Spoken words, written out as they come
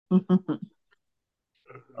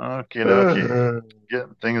Okay, okay.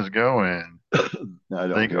 Getting things going. I I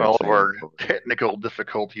don't think hear it all of saying our it over here. technical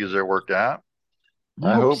difficulties are worked out.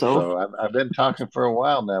 I I hope hope so. so. I've been talking for a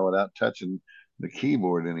while now without touching the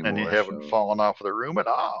keyboard And you anymore, haven't so fallen off of the room at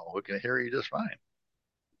all. We can hear you just fine.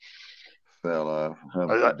 fell off.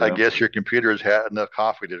 Humpty I guess Dumpty. your computer has had enough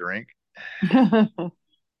coffee to drink, and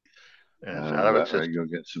it's I'm out of its about ready to system go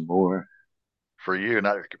get some more for you,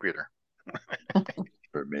 not your computer.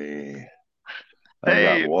 for me. I've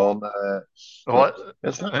got Hey, walnuts. Oh, what?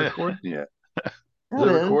 it's not recording yet. Is it That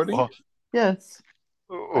is. recording? Well, Yes.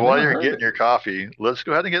 I while never you're heard getting it. your coffee, let's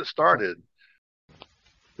go ahead and get started.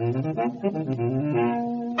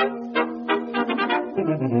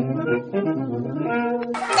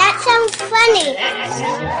 That sounds funny. That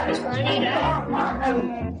sounds funny.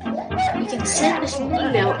 You can send us an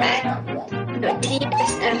email at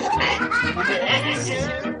TSF That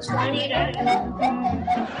sounds funny.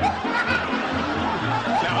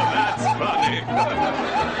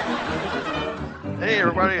 Hey,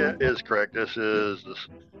 everybody, is correct. This is this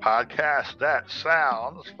podcast that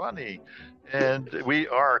sounds funny. And we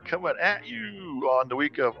are coming at you on the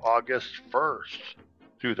week of August 1st,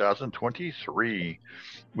 2023.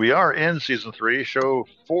 We are in season 3, show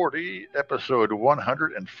 40, episode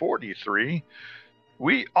 143.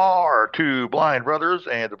 We are two blind brothers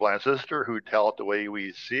and a blind sister who tell it the way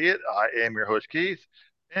we see it. I am your host, Keith,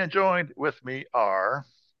 and joined with me are.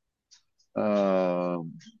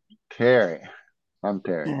 Um, Terry. I'm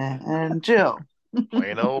Terry. And Jill.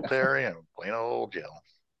 Plain old Terry and plain old Jill.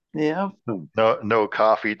 Yep. No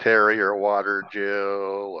coffee Terry or water Jill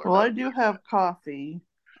or Well, I nothing do like have coffee.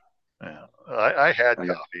 that. Yeah, I had I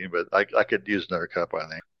got coffee, but I could use another cup, I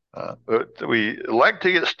think. But we like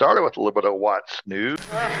to get started with a little bit of what's new.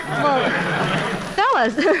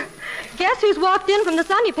 Fellas, guess who's walked in from the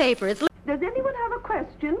Sunday paper? Does anyone have a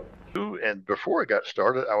question? And before I got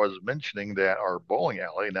started, I was mentioning that our bowling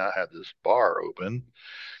alley now had this bar open.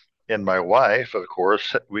 And my wife, of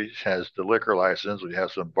course, has the liquor license. We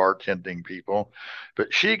have some bartending people,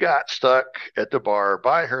 but she got stuck at the bar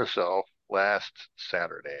by herself last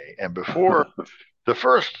Saturday. And before the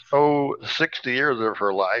first 60 years of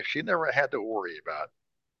her life, she never had to worry about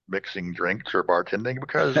mixing drinks or bartending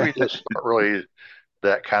because we just aren't really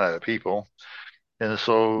that kind of people. And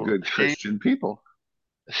so good Christian people.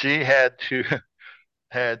 she had to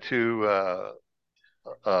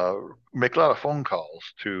make a lot of phone calls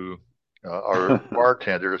to our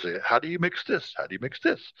bartender to say, "How do you mix this? How do you mix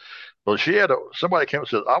this?" Well, somebody came and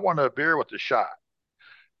said, "I want a beer with a shot,"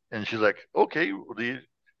 and she's like, "Okay, well,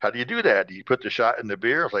 how do you do that? Do you put the shot in the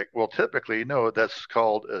beer?" I was like, "Well, typically, no. That's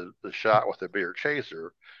called the shot with a beer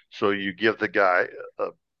chaser. So you give the guy a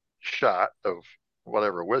shot of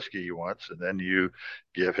whatever whiskey he wants, and then you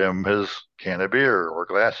give him his can of beer or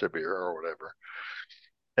glass of beer or whatever."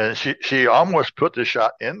 And she almost put the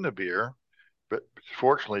shot in the beer, but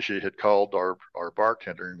fortunately she had called our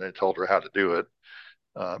bartender and they told her how to do it.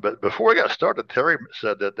 But before we got started, Terry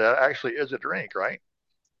said that that actually is a drink, right?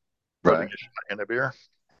 Putting Right, a shot in a beer.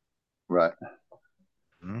 right.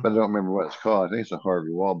 Hmm. But I don't remember what it's called. I think it's a Harvey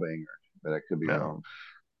Wallbanger, but I could be Yeah. wrong.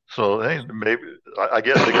 So hey, maybe I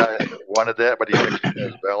guess the guy wanted that, but he mixed it in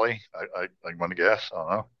his belly. I want to guess. I don't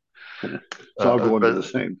know. It's all going to But the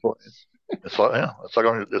same place. it's all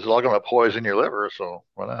going to poison your liver. So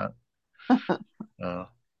why not?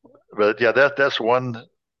 But yeah, that's one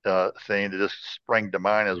thing that just sprang to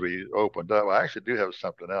mind as we opened up. I actually do have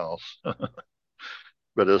something else,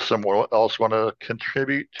 but does someone else want to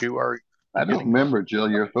contribute to our I don't getting? remember, Jill.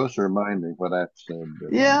 You're supposed to remind me what I said.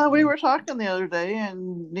 Yeah, we were talking the other day,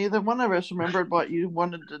 and neither one of us remembered what you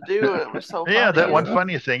wanted to do. It was so Yeah, that one funny.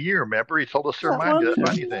 funny thing you remember. He told us to That remind you one that thing,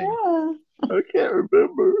 funny thing. yeah. I can't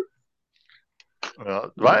remember.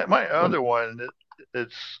 My other one,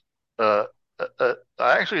 it's I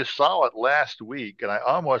actually saw it last week, and I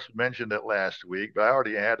almost mentioned it last week, but I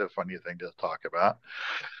already had a funny thing to talk about.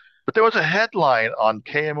 But there was a headline on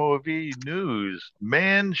KMOV News: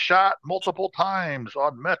 "Man shot multiple times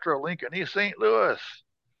on Metro Link in East St. Louis."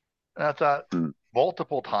 And I thought, Hmm.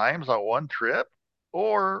 multiple times on one trip,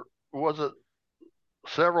 or was it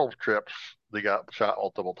several trips they got shot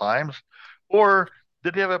multiple times, or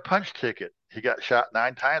did he have a punch ticket? He got shot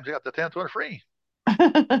 9 times. He got the 10th one free. I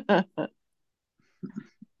don't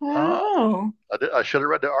Uh, know. I should have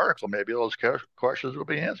read the article. Maybe those questions will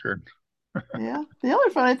be answered. Yeah. The only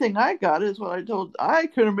funny thing I got is I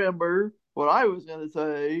couldn't remember what I was going to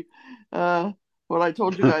say. Uh, what I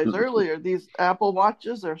told you guys earlier. These Apple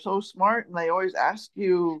Watches are so smart and they always ask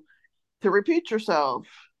you to repeat yourself.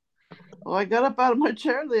 Well, I got up out of my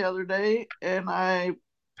chair the other day and I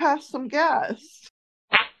passed some gas.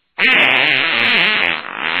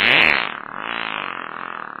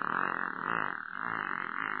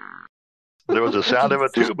 was the sound of a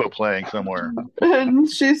tuba playing somewhere. And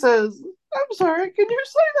she says, "I'm sorry, can you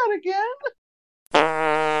say that again?"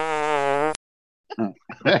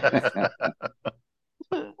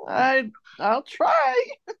 I'll try.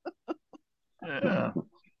 Yeah.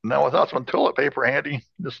 Now without some toilet paper handy,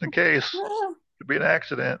 just in case. Could be an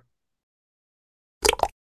accident.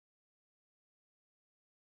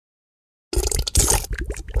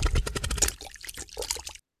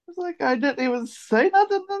 It's like I didn't even say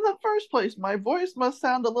nothing in the first place. My voice must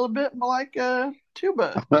sound a little bit like a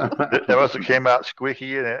tuba. That must have came out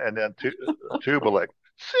squeaky and then tuba like,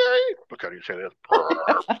 Siri, look how you say this.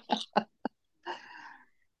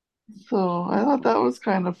 So I thought that was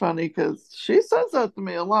kind of funny because she says that to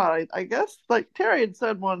me a lot. I guess like Terry had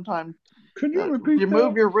said one time, Could you that repeat you that?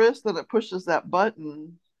 move your wrist and it pushes that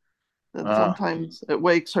button. Then sometimes it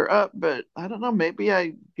wakes her up, but I don't know. Maybe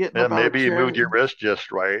I get Yeah, about a maybe you chair. moved your wrist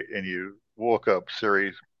just right and you woke up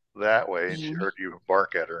Siri that way and she heard you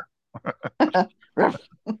bark at her.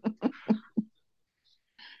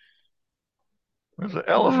 There's an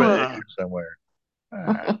elephant in here somewhere.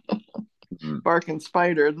 Barking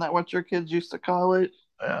spider. Isn't that what your kids used to call it?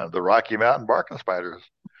 Yeah, the Rocky Mountain barking spiders.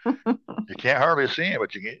 You can't hardly see them, but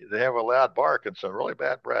they have a loud bark and some really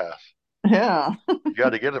bad breath. Yeah. You got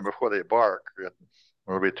to get them before they bark, or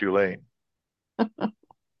it'll be too late. I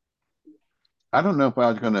don't know if I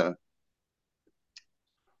was going to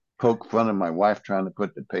poke fun of my wife trying to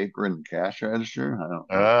put the paper in the cash register. I don't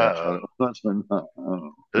know if that's what it was or not. I don't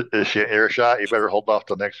know. Is she an earshot? You better hold off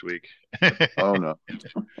till next week. Oh no!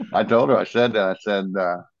 I told her. I said.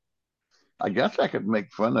 I guess I could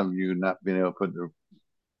make fun of you not being able to put the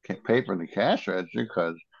paper in the cash register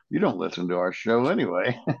because you don't listen to our show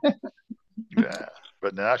anyway. Yeah,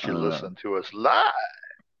 but now she listened to us live.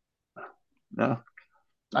 No,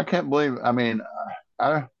 I can't believe. I mean,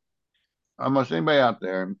 almost anybody out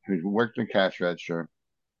there who's worked in cash register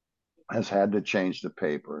has had to change the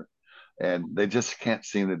paper, and they just can't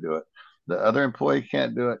seem to do it. The other employee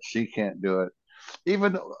can't do it. She can't do it.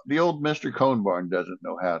 Even the old Mr. Conebarn doesn't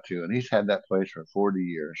know how to, and he's had that place for 40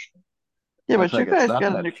 years. Yeah, I but you think it's guys not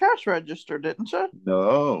got a that. new cash register, didn't you?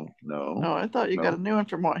 No, Oh, I thought you no. got a new one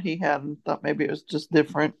from what he had and thought maybe it was just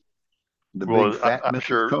different. The big Well, fat I'm Mrs.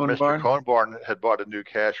 sure Mr. Conebarn. Conebarn had bought a new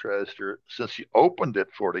cash register since he opened it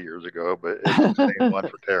 40 years ago, but it's the same one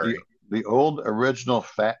for The, Terry. the old original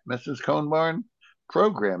fat Mrs. Conebarn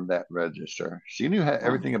programmed that register. She knew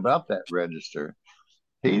everything about that register.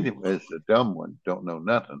 He is the dumb one, don't know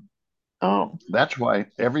nothing. Oh, That's why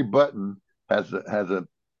every button has a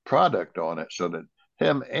product on it, so that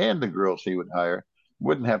him and the girls he would hire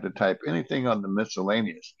wouldn't have to type anything on the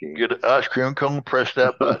miscellaneous key. Get an ice cream cone, press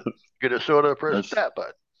that button. Get a soda, press that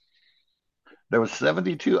button. There was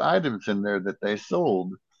 72 items in there that they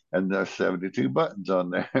sold, and there's 72 buttons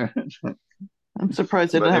on there. I'm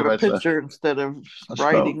surprised they But didn't have a anyway, picture instead of so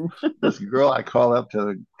writing. this girl I called up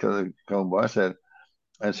to the combo, I said,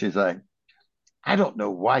 and she's like, I don't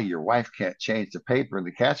know why your wife can't change the paper in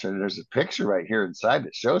the cash register. There's a picture right here inside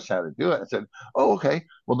that shows how to do it. I said, oh, okay.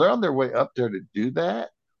 Well, they're on their way up there to do that,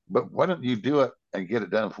 but why don't you do it and get it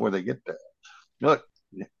done before they get there? Look,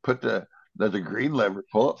 there's a green lever,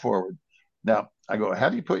 pull it forward. Now I go, how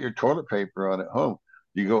do you put your toilet paper on at home?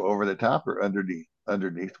 You go over the top or underneath?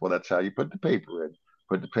 Underneath. Well, that's how you put the paper in.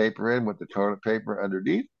 Put the paper in with the toilet paper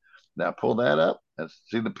underneath. Now pull that up and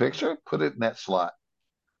see the picture. Put it in that slot.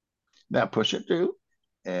 Now push it through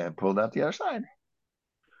and pull it out the other side.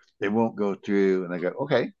 It won't go through. And I go,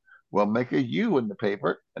 okay, well, make a U in the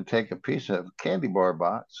paper and take a piece of candy bar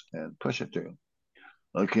box and push it through.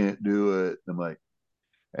 I can't do it. I'm like,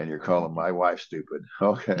 and you're calling my wife stupid.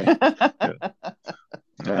 Okay.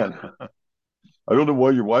 And I don't know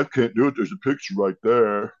why your wife can't do it. There's a picture right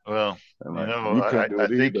there. Well, Like, you can't do I it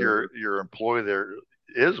think either. your employee there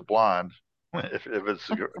is blonde. If it's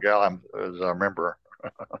a gal, as I remember.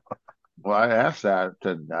 Well, I asked I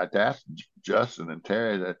asked Justin and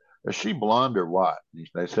Terry that is she blonde or what?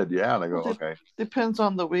 They said yeah. And I go, okay. Depends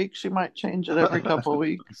on the week. She might change it every couple of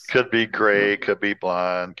weeks. Could be gray, could be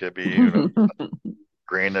blonde, could be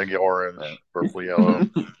green and orange, purple, yellow.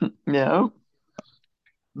 Yeah.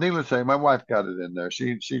 Needless to say, my wife got it in there.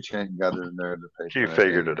 She changed, got it in there. She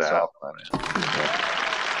figured it out.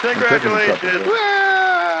 Congratulations!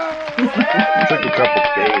 It took a couple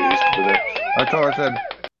days, but I told her, I said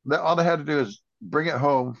that all they had to do is bring it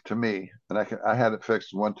home to me, and I had it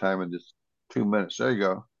fixed one time in just 2 minutes. There you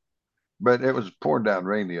go. But it was pouring down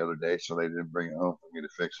rain the other day, so they didn't bring it home for me to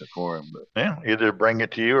fix it for them. But yeah, either bring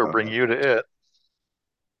it to you or bring you to it.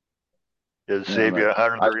 It'd save you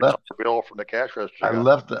 $130 bill from the cash register. I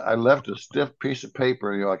left a stiff piece of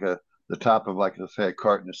paper, like the top of, like, let's say, a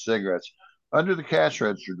carton of cigarettes, under the cash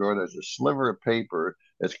register door, there's a sliver of paper.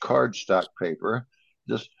 It's cardstock paper.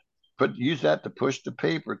 Just use that to push the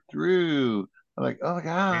paper through. I'm like, oh my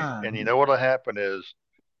God. And you know what'll happen is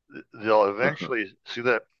they'll eventually see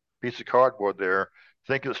that piece of cardboard there,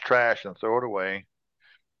 think it's trash, and throw it away.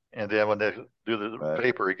 And then when they do the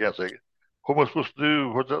paper again, say, "What am I supposed to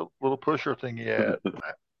do? Where's that little pusher thing yet?"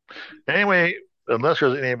 Anyway, unless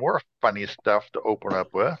there's any more funny stuff to open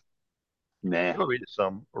up with, Nah. it'll be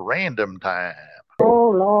some random time. Oh,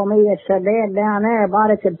 Lord, me, it's so dead down there.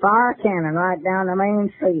 Body could fire a cannon right down the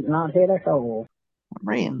main street and not hit a soul.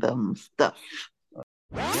 Random stuff.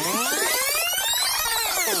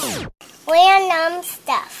 Random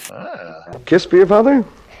stuff. Kiss for your father?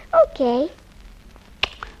 Okay.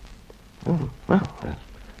 Well,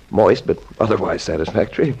 moist, but otherwise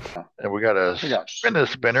satisfactory. And we got a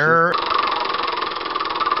spinner.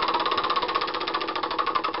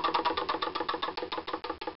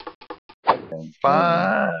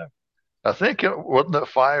 Five. I think it wasn't it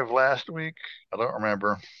 5 last week. I don't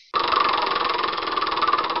remember.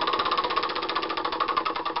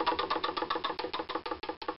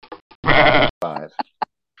 Five.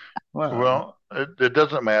 Well, it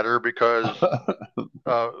doesn't matter because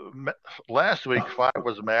last week 5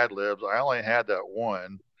 was Mad Libs. I only had that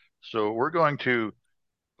one, so we're going to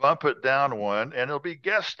bump it down one, and it'll be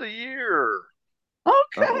Guess the Year.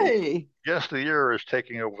 Okay. Guess the Year is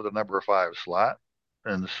taking over the number 5 slot,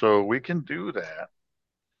 and so we can do that.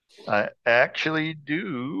 I actually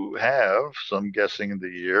do have some guessing the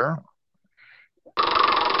year.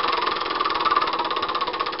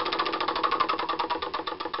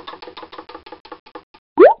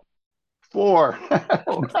 Four.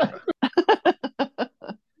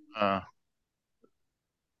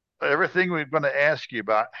 Everything we're going to ask you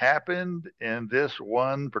about happened in this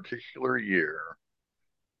one particular year.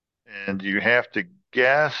 And you have to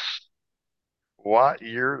guess what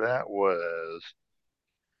year that was.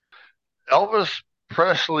 Elvis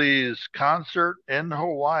Presley's concert in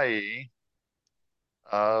Hawaii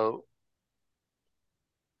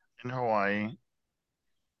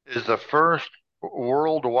is the first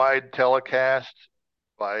worldwide telecast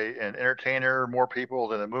by an entertainer, more people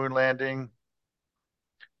than the moon landing.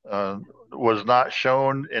 Was not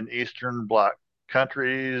shown in Eastern Bloc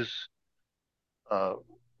countries.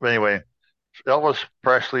 Anyway, Elvis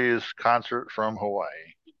Presley's concert from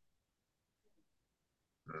Hawaii.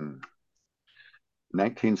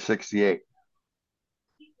 1968.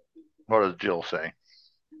 What does Jill say?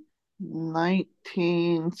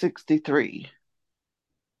 1963.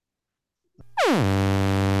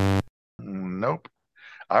 Nope.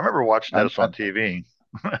 I remember watching this on TV.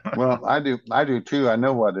 Well, I do too. I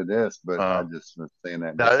know what it is, but I just was saying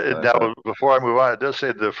that. Now, before I move on, it does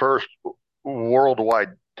say the first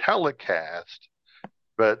worldwide telecast,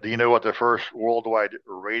 but do you know what the first worldwide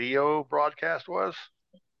radio broadcast was?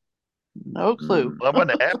 No clue. Lum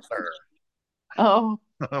and Abner. Oh.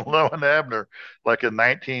 Lum and Abner, like in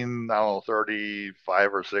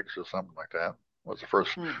 1935 or 6 or something like that, was the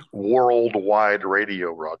first worldwide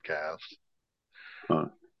radio broadcast.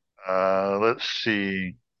 Let's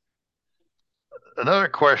see. Another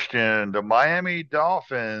question. The Miami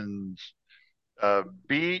Dolphins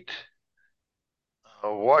beat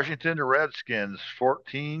Washington Redskins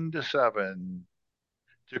 14-7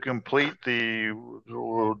 to complete the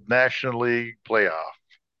National League playoff.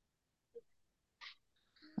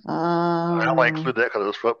 I don't include that because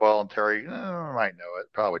it's football, and Terry might know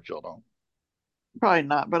it. Probably Jill don't. Probably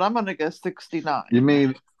not, but I'm going to guess 69. You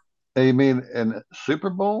mean in Super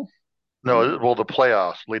Bowl? No, well, the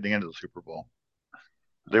playoffs leading into the Super Bowl.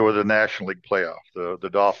 They were the National League playoff, the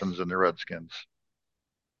Dolphins and the Redskins.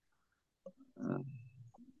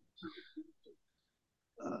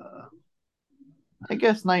 I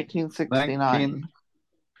guess 1969.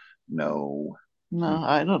 No,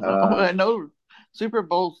 I don't know. I know Super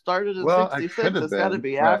Bowl started in 66. It's got to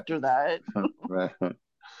be after that. Right.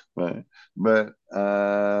 But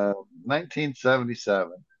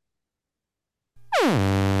 1977.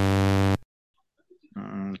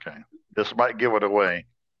 Okay. This might give it away.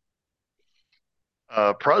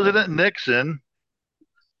 President Nixon,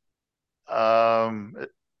 what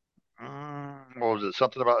was it?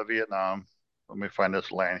 Something about Vietnam. Let me find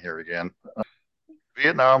this line here again.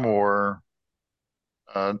 Vietnam War,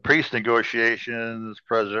 peace negotiations,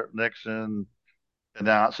 President Nixon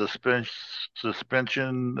announced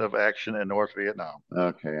suspension of action in North Vietnam.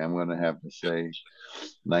 Okay, I'm going to have to say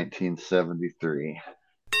 1973.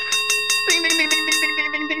 Ding, ding, ding, ding, ding,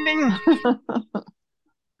 ding, ding, ding, ding.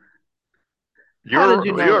 How did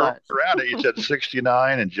you know that? Around it, you said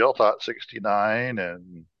 69, and Jill thought 69,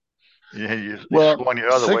 and You Well, swung the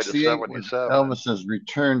other way to 68 was 77. Elvis's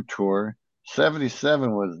return tour.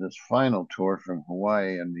 77 was his final tour from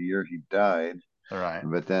Hawaii and the year he died. All right.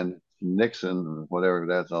 But then Nixon, whatever,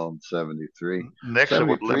 that's all in 73. Nixon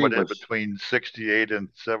would 73 limit it was between 68 and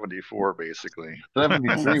 74, basically.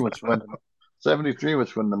 73 was when 73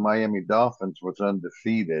 was when the Miami Dolphins was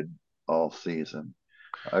undefeated all season.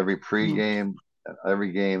 Every pregame,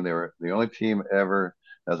 every game, they were the only team ever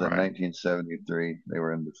as in Right. 1973. They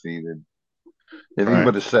were undefeated. If he Right.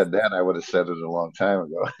 would have said that, I would have said it a long time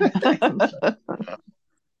ago.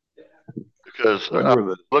 Because When I were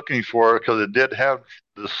was the looking for it because it did have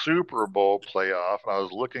the Super Bowl playoff, and I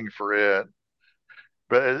was looking for it,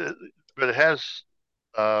 but it has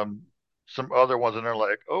um, some other ones in there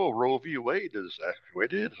like, oh, Roe v. Wade is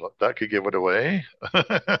activated. That could give it away.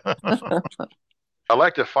 I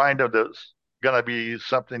like to find out that's going to be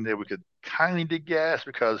something that we could kind of guess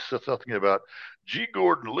because it's something about G.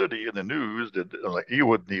 Gordon Liddy in the news that like you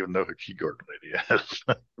wouldn't even know who G. Gordon Liddy is.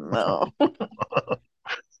 No.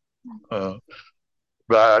 uh,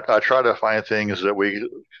 but I try to find things that we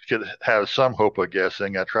could have some hope of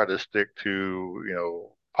guessing. I try to stick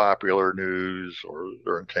to popular news or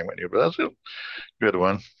entertainment news. But that's a good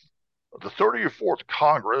one. The 34th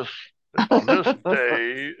Congress on this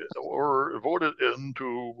day were voted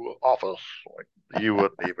into office. Like, you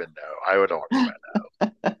wouldn't even know. I would already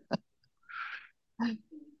know.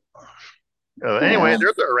 Anyway, Yeah.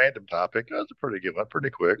 there's a random topic. That's a pretty good one, pretty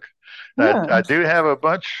quick. Yeah. I do have a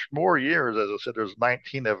bunch more years. As I said, there's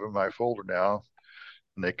 19 of them in my folder now.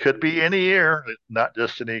 And they could be any year, not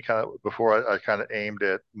just any kind of, before I kind of aimed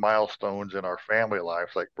at milestones in our family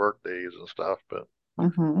lives, like birthdays and stuff. But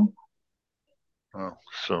Mm-hmm.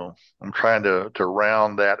 so I'm trying to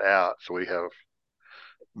round that out so we have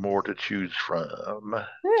more to choose from.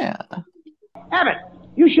 Yeah. Abbott,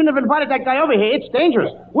 you shouldn't have invited that guy over here. It's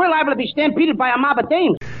dangerous. We're liable to be stampeded by a mob of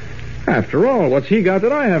dames. After all, what's he got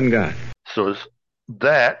that I haven't got? So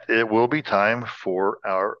it will be time for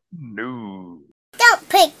our news. Don't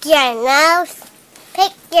pick your nose.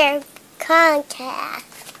 Pick your contact.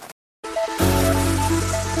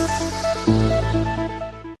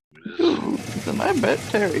 Then I bet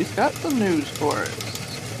Terry's got some news for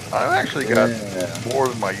us. I've actually got more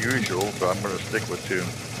than my usual, so I'm going to stick with two.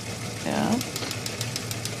 Yeah.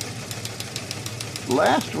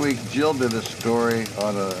 Last week, Jill did a story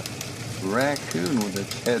on a raccoon with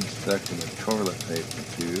its head stuck in a toilet paper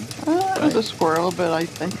tube. It was a squirrel, but I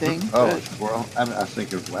think. Oh, but... a squirrel? I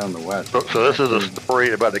think it was on the west. So this is a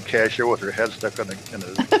story about a cashier with her head stuck in a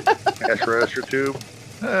cash register tube.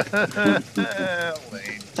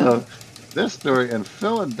 So this story in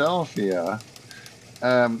Philadelphia,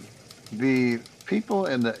 the people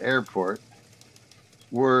in the airport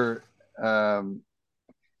were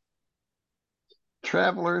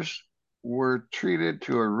travelers were treated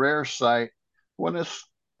to a rare sight when a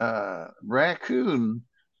raccoon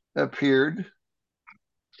appeared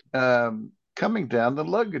coming down the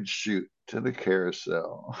luggage chute to the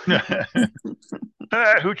carousel.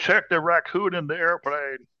 Who checked the raccoon in the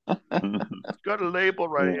airplane? It's got a label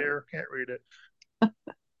right here. Can't read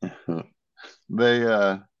it.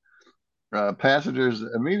 They passengers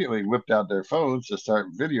immediately whipped out their phones to start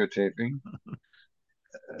videotaping.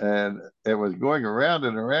 And it was going around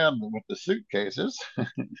and around with the suitcases.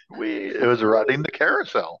 It was riding the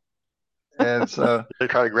carousel. And so they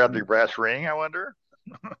try to grab the brass ring, I wonder.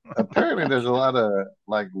 Apparently there's a lot of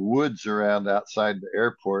like woods around outside the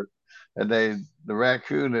airport, and the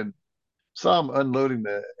raccoon had saw him unloading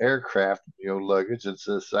the aircraft, luggage, and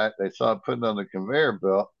so they saw it putting on the conveyor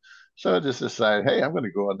belt. So I just decided, hey, I'm going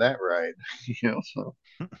to go on that ride. So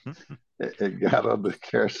it got on the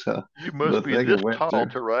carousel. You must be this tall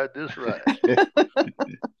to ride this ride.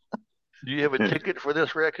 Do you have a ticket for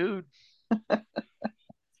this raccoon?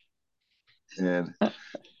 And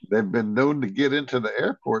they've been known to get into the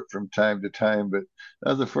airport from time to time, but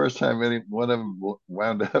that was the first time any one of them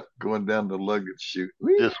wound up going down the luggage chute.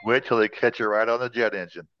 Whee! Just wait till they catch you right on the jet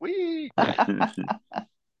engine. Whee! Yeah.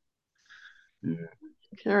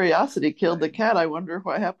 Curiosity killed the cat. I wonder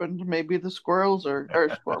what happened. Maybe the squirrels or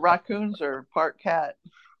raccoons are part cat.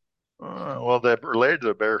 Well, they're related to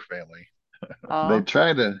the bear family.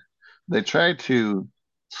 They try to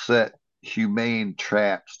set humane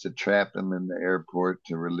traps to trap them in the airport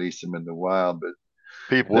to release them in the wild, but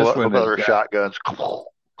people with other shotguns.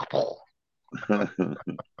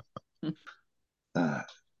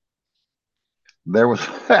 There was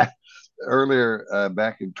earlier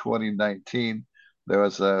back in 2019, there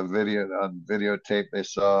was a video on videotape. They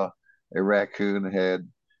saw a raccoon had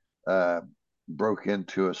broke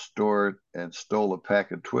into a store and stole a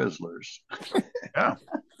pack of Twizzlers. Yeah.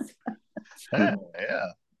 Yeah.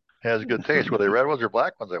 Has good taste. Were they red ones or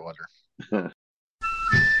black ones, I wonder?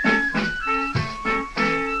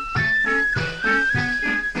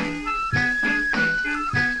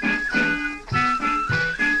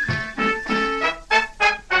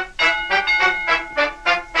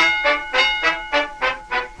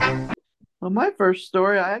 Well, my first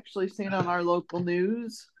story I actually seen on our local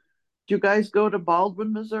news. Did you guys go to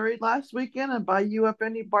Baldwin, Missouri last weekend and buy you up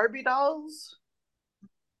any Barbie dolls?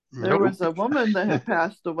 There Nope. was a woman that had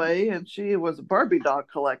passed away, and she was a Barbie doll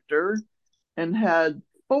collector and had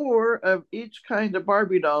four of each kind of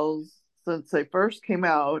Barbie dolls since they first came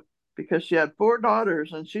out because she had four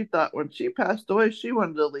daughters, and she thought when she passed away, she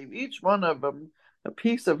wanted to leave each one of them a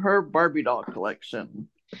piece of her Barbie doll collection.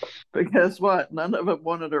 But guess what? None of them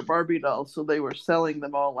wanted her Barbie dolls, so they were selling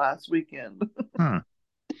them all last weekend. Hmm.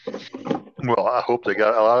 Well, I hope they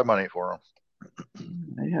got a lot of money for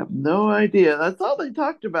I have no idea. That's all they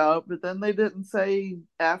talked about, but then they didn't say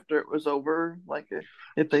after it was over, like if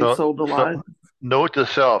them. they sold a lot. Note to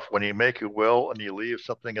self: when you make a will and you leave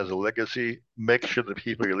something as a legacy, make sure the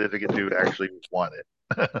people you're leaving it to actually want it.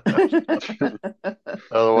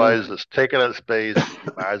 Otherwise, just take it at space.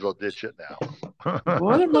 Might as well ditch it now.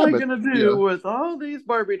 What am I going to do with all these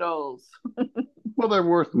Barbie dolls? Well, they're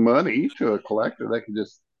worth money to a collector. They can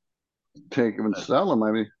just take them and sell them.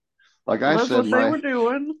 I mean, like I That's said, what they were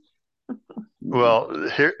doing. Well,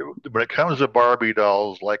 here when it comes to Barbie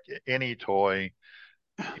dolls, like any toy,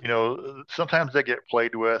 sometimes they get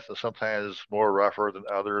played with, and sometimes more rougher than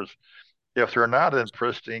others. If they're not in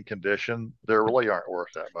pristine condition, they really aren't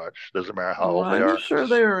worth that much. Doesn't matter how old they I'm are. sure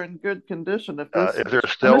they are in good condition. If this, If they're I'm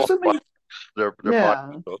still assuming, they're fine.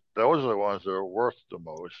 yeah. Those are the ones that are worth the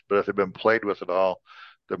most. But if they've been played with at all,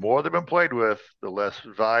 the more they've been played with, the less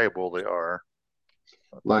valuable they are.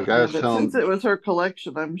 Like I Yeah, was but telling, since it was her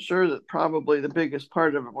collection, I'm sure that probably the biggest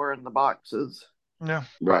part of it were in the boxes. Yeah,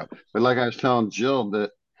 right. But like I was telling Jill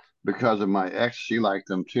that because of my ex, she liked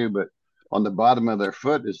them too. But on the bottom of their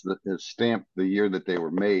foot is stamped the year that they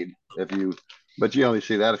were made. But you only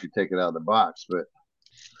see that if you take it out of the box. But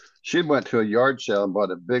she went to a yard sale and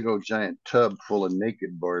bought a big old giant tub full of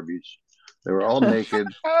naked Barbies. They were all naked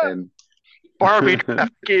and Barbie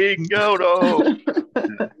trafficking. No.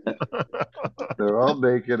 they were all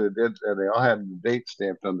naked and they all had the date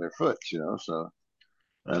stamped on their foot. So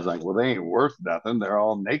I was like, well, they ain't worth nothing. They're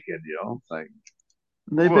all naked. It's like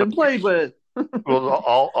they've been played with. Well,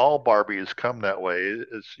 all Barbies come that way.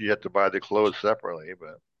 You have to buy the clothes separately,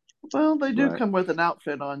 but well, they do come with an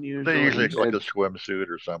outfit on usually. They usually like a swimsuit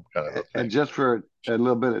or some kind of a thing. And just for a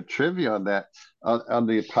little bit of trivia on that, on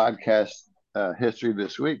the podcast history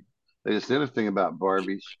this week, they just did a thing about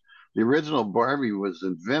Barbies. The original Barbie was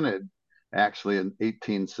invented actually in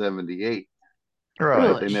 1878.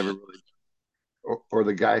 Right. But they never really, or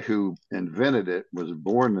the guy who invented it was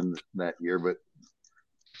born in that year, but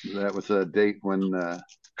that was a date when.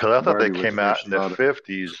 Because I thought they came out in the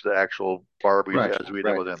 50s, the actual Barbies as we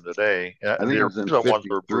know them today. I think the it was in original ones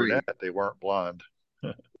were 53. brunette; they weren't blonde.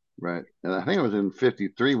 Right, and I think it was in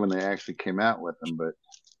 53 when they actually came out with them. But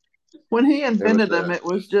when he invented them, it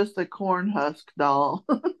was just a corn husk doll.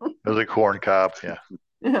 It was a corn cob, yeah.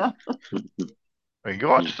 Yeah. When you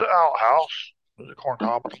go out to the outhouse, there's a corn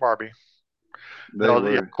cob with a Barbie.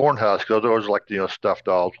 The corn husk. Those are like stuffed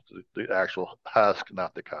dolls, the actual husk,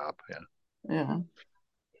 not the cob. Yeah. Yeah.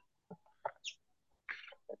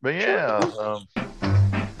 But yeah.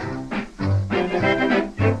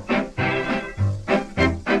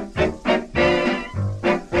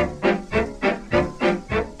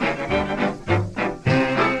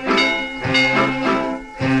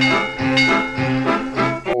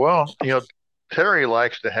 Well, Terry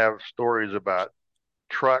likes to have stories about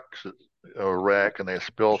trucks that wreck and they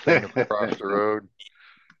spill things across the road.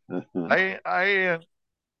 I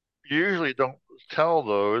usually don't tell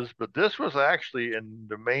those, but this was actually in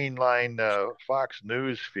the mainline Fox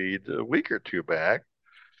News feed a week or two back.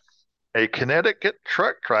 A Connecticut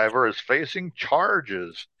truck driver is facing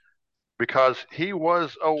charges because he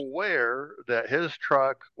was aware that his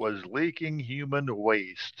truck was leaking human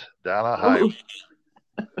waste down a highway.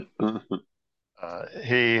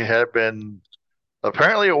 He had been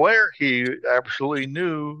apparently aware. He absolutely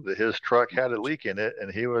knew that his truck had a leak in it,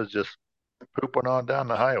 and he was just pooping on down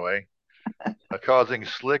the highway, causing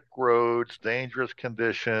slick roads, dangerous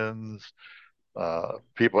conditions.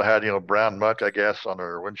 People had, brown muck, I guess, on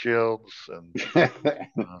their windshields and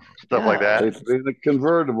stuff like that. It's been a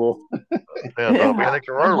convertible. Being a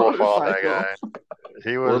convertible fault, that guy.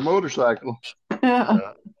 He was or a motorcycle.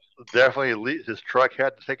 Definitely, his truck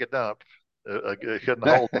had to take a dump. It couldn't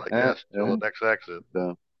hold, I guess, until the next exit.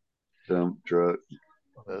 Dump truck.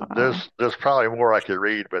 There's probably more I could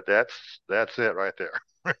read, but that's it right there.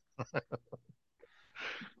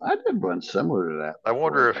 I did one similar to that I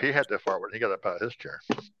wonder before. if he had that far when he got up out of his chair.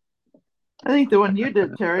 I think the one you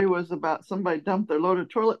did, Terry, was about somebody dumped their load of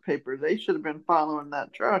toilet paper. They should have been following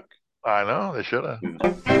that truck. I know they should have.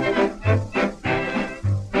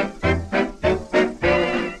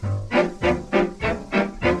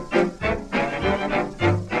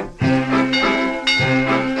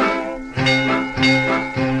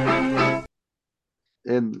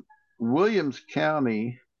 In Williams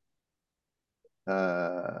County,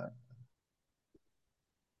 a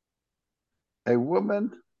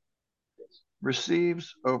woman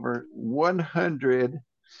receives over 100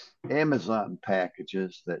 Amazon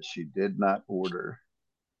packages that she did not order.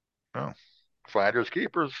 Oh, finders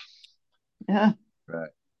keepers. Yeah.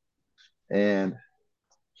 Right. And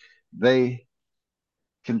they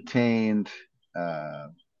contained, we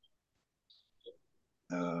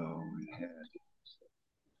had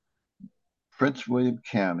Prince William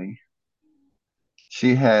County.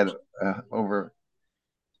 She had over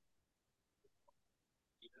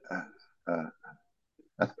uh,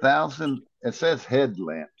 1,000. It says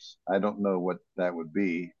headlamps. I don't know what that would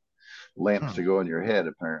be. Lamps to go in your head,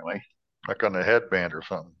 apparently. Like on a headband or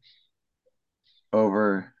something.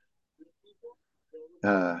 Over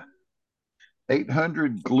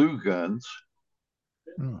 800 glue guns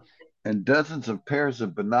and dozens of pairs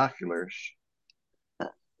of binoculars. You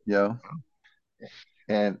know,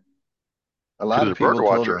 and a lot of people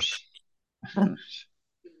told her,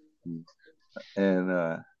 and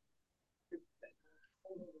a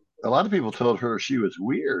lot of people told her she was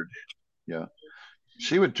weird. You know,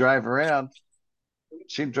 she would drive around.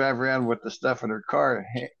 She'd drive around with the stuff in her car,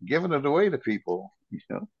 giving it away to people. You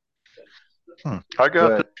know, I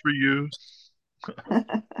got this for you.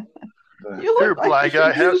 Here, like blind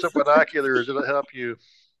guy, have some binoculars. It'll help you.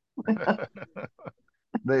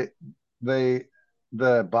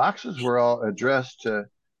 The boxes were all addressed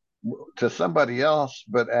to somebody else,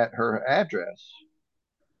 but at her address,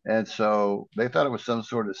 and so they thought it was some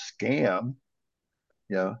sort of scam,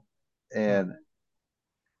 you know, and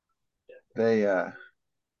they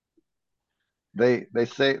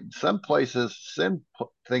say some places send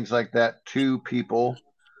things like that to people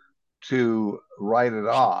to write it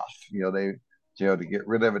off, you know, to get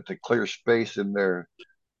rid of it, to clear space in their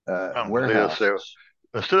warehouses.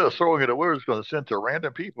 Instead of throwing it away, it's going to send to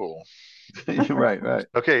random people. Right.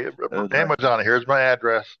 Okay, Amazon, here's my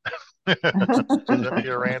address. Send me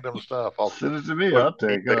your random stuff. I'll send it to me. I'll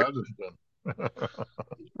take it.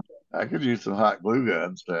 I could use some hot glue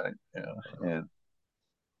guns,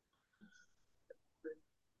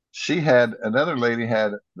 and another lady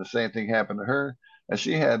had the same thing happen to her, and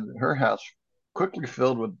she had her house quickly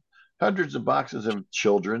filled with hundreds of boxes of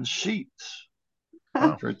children's sheets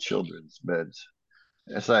for children's beds.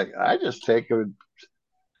 It's like, I just take a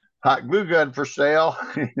hot glue gun for sale.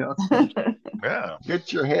 You know? Yeah.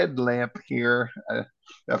 Get your headlamp here.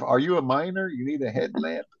 Are you a miner? You need a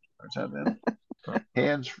headlamp or something.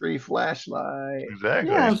 Hands-free flashlight.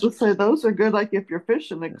 Exactly. Yeah, I was just say those are good, like if you're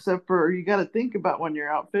fishing, except for you got to think about when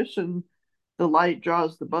you're out fishing, the light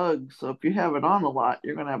draws the bugs. So if you have it on a lot,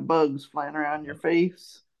 you're going to have bugs flying around your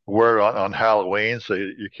face. Wear it on Halloween so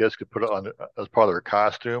your kids could put it on as part of their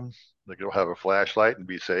costume. They could have a flashlight and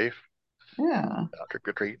be safe. Yeah. Trick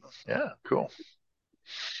or treat. Yeah, cool.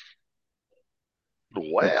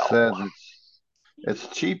 Well, it says it's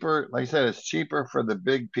cheaper. Like I said, it's cheaper for the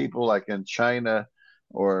big people like in China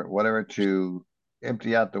or whatever to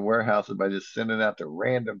empty out the warehouses by just sending out to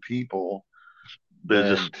random people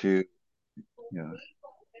than to,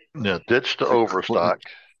 ditch the overstock.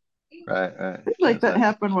 Right. Like that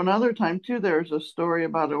happened one other time too. There's a story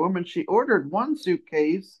about a woman. She ordered one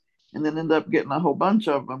suitcase and then ended up getting a whole bunch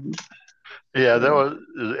of them. Yeah, that was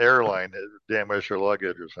the airline that damaged her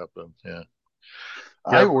luggage or something. Yeah.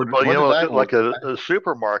 I ordered. Like a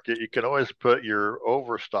supermarket, you can always put your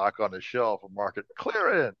overstock on the shelf and mark it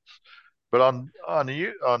clearance. But on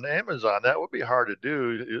Amazon, that would be hard to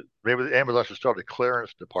do. Maybe Amazon should start a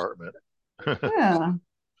clearance department. Yeah.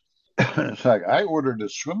 It's like, I ordered a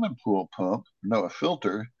swimming pool pump, a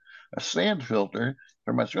filter, a sand filter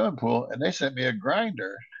for my swimming pool, and they sent me a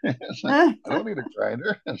grinder. It's like, I don't need a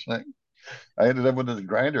grinder. It's like, I ended up with this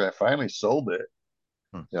grinder. I finally sold it.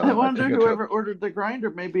 I wonder whoever ordered the grinder,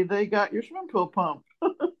 maybe they got your swimming pool pump.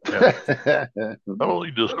 I don't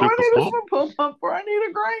need this. I need a swimming pool pump, or I need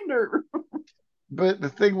a grinder. But the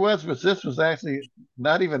thing was this was actually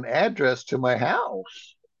not even addressed to my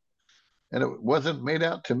house. And it wasn't made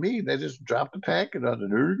out to me. They just dropped the packet on it.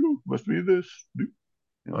 There you go. Must be this.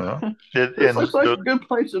 Well, This looks and like a good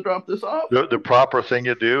place to drop this off. the proper thing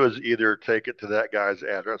to do is either take it to that guy's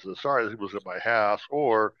address and say, sorry, this was at my house,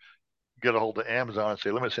 or get a hold of Amazon and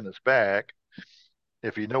say, let me send this back.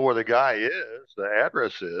 If you know where the guy is, the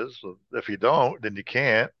address is. If you don't, then you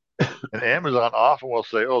can't. And Amazon often will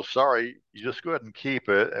say, "Oh, sorry, you just go ahead and keep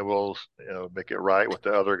it, and we'll, make it right with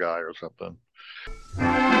the other guy or something."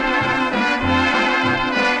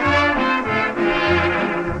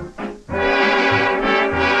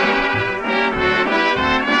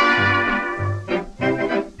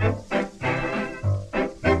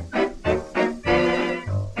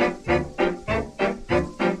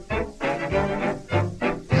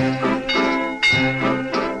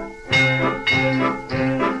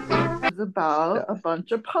 It's about a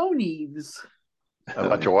bunch of ponies. A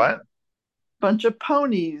bunch of what? Bunch of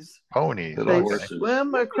ponies. Ponies. They Okay.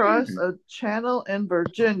 swim across a channel in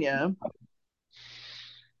Virginia.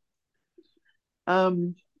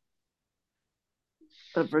 The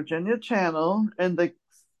Virginia Channel, and the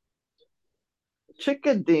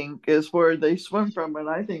Chickadink is where they swim from, and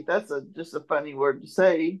I think that's just a funny word to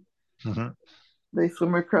say. Mm-hmm. They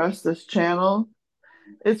swim across this channel.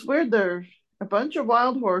 It's weird. There's a bunch of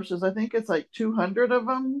wild horses. I think it's like 200 of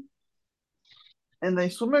them. And they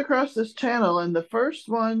swim across this channel, and the first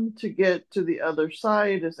one to get to the other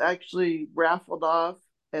side is actually raffled off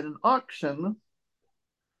at an auction.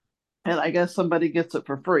 And I guess somebody gets it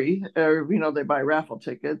for free, or they buy raffle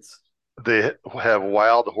tickets. They have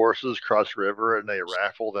wild horses cross river and they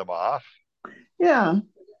raffle them off. Yeah.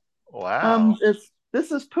 Wow.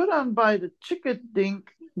 This is put on by the Chickadink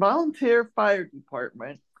Volunteer Fire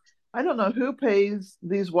Department. I don't know who pays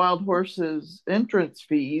these wild horses entrance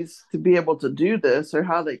fees to be able to do this, or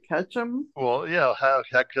how they catch them. Well, yeah, how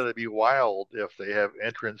could it be wild if they have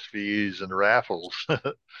entrance fees and raffles?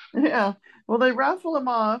 Yeah. Well, they raffle them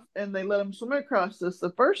off and they let them swim across this.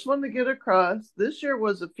 The first one to get across this year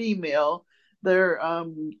was a female. They're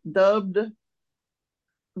dubbed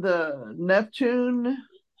the Neptune,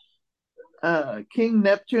 King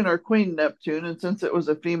Neptune or Queen Neptune. And since it was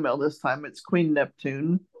a female this time, it's Queen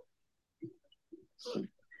Neptune.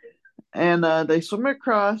 And they swim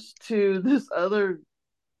across to this other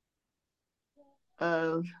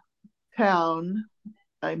town.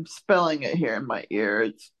 I'm spelling it here in my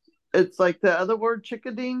ear. It's like the other word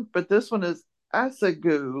chickadee, but this one is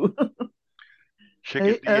Asagoo.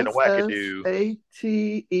 Chickadee and wackadoo.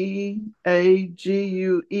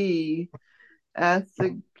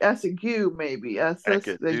 Asateague. Asagoo, maybe.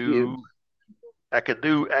 Asagoo.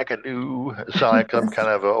 Akadoo. It sounds like some kind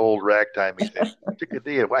of an old ragtime thing.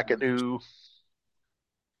 Chickadee and wackadoo.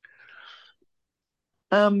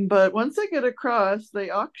 But once they get across, they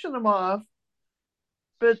auction them off.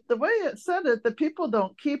 But the way it said it, the people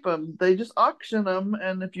don't keep them. They just auction them,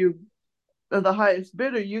 and if you are the highest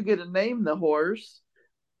bidder, you get to name the horse.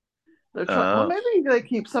 Well, maybe they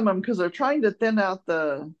keep some of them because they're trying to thin out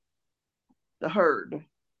the herd.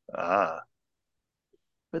 But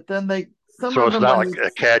then so it's not like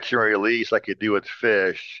a catch and release like you do with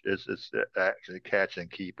fish. It's actually catch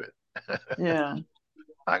and keep it. Yeah.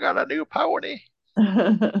 I got a new pony.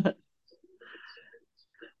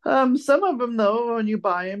 Some of them though, when you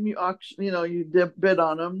buy them, you auction, you bid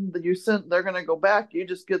on them. They're going to go back. You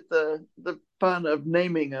just get the fun of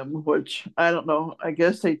naming them, which I don't know. I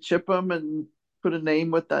guess they chip them and put a name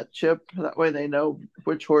with that chip. That way they know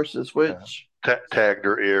which horse is which. Tag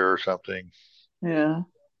their ear or something. Yeah.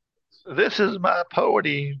 This is my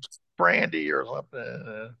pony, Brandy, or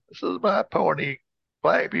something. This is my pony,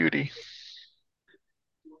 Black Beauty.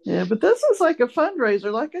 Yeah, but this is like a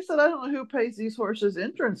fundraiser. Like I said, I don't know who pays these horses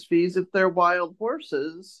entrance fees if they're wild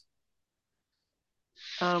horses.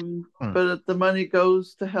 But the money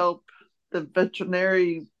goes to help the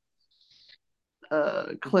veterinary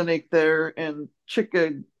clinic there in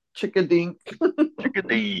Chickadink.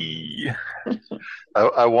 Chickadee.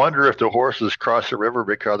 I wonder if the horses crossed the river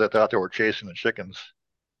because they thought they were chasing the chickens.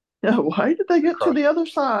 Yeah, why did they get to the other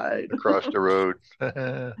side? Across the road.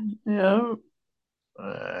 Yeah.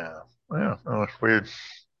 Well, it's weird.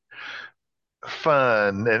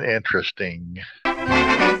 Fun and interesting.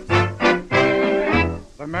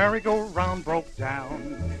 The merry-go-round broke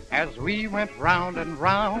down as we went round and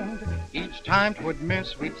round. Each time 'twould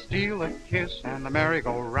miss, we'd steal a kiss, and the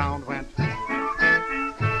merry-go-round went.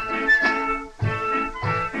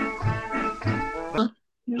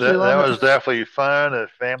 That was definitely fun and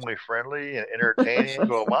family friendly and entertaining.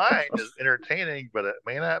 Well, mine is entertaining, but it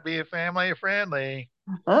may not be family friendly.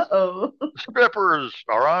 Strippers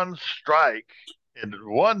are on strike in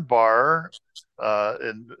one bar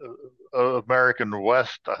in American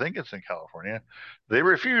West. I think it's in California. They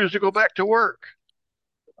refuse to go back to work.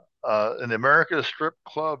 In the America's Strip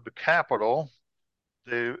Club capital,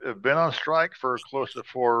 they have been on strike for close to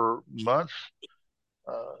 4 months.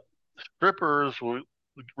 Uh, Strippers will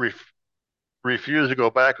refuse to go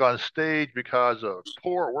back on stage because of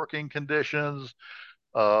poor working conditions,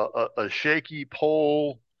 a shaky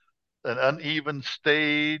pole, an uneven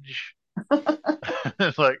stage.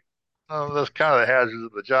 It's like, oh, that's kind of the hazards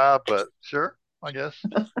of the job, but sure, I guess.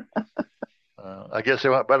 I guess they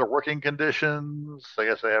want better working conditions. I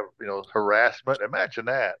guess they have, harassment. Imagine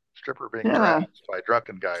that stripper being Yeah. harassed by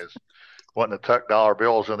drunken guys wanting to tuck dollar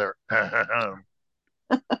bills in there.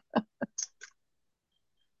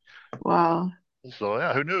 Wow. So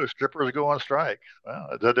yeah, who knew strippers go on strike?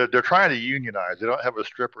 Well, they're trying to unionize. They don't have a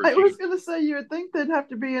strippers I was union. going to say you would think they'd have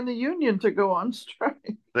to be in a union to go on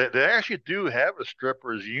strike. They actually do have a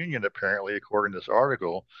strippers union apparently, according to this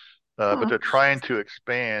article. But they're trying to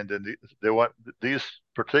expand, and they want these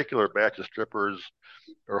particular batch of strippers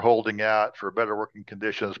are holding out for better working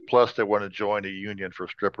conditions. Plus, they want to join a union for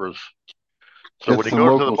strippers. So when you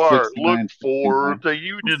go to the bar, look for the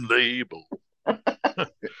union label.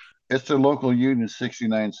 It's the local union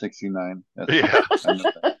 6969. Yeah.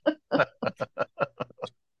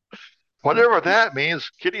 Whatever that means,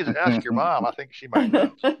 kiddies, ask your mom. I think she might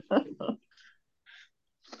know.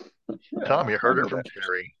 Tell me you heard it from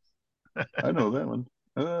Terry. I know that one.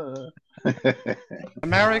 The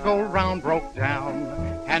merry-go-round broke down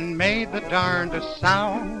and made the darndest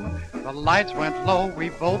sound. The lights went low, we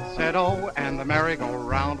both said oh, and the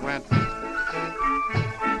merry-go-round went.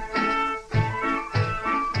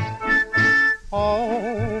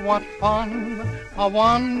 Oh, what fun, a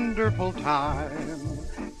wonderful time,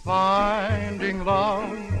 finding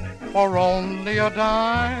love for only a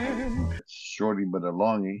dime. It's shorty but a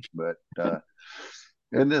longy, but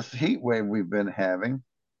in this heat wave we've been having,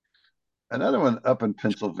 another one up in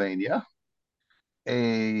Pennsylvania,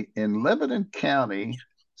 in Lebanon County,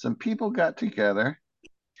 some people got together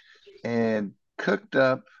and cooked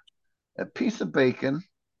up a piece of bacon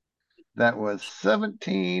that was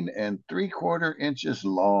 17 3/4 inches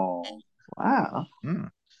long. Wow.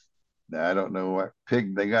 Now, I don't know what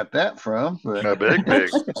pig they got that from, but a big pig.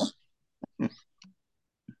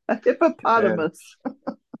 A hippopotamus.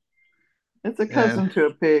 It's a cousin to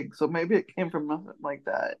a pig, so maybe it came from nothing like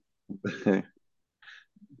that.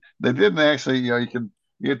 They didn't actually,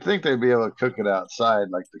 you'd think they'd be able to cook it outside,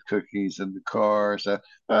 like the cookies in the car. So,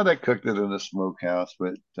 they cooked it in a smokehouse,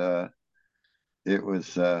 but it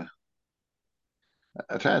was.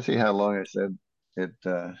 I'm trying to see how long I said it.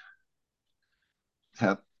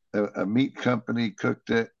 A meat company cooked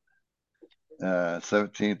it,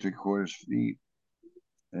 17 3/4 feet,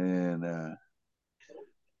 and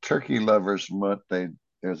Turkey Lovers Month.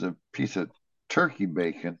 There's a piece of turkey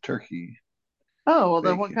bacon. Oh, well,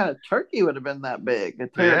 then what kind of turkey would have been that big? A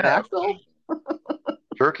pterodactyl? Yeah.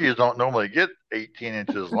 Turkeys don't normally get 18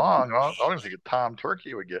 inches long. I don't even think a tom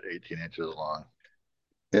turkey would get 18 inches long.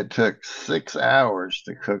 It took 6 hours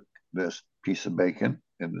to cook this piece of bacon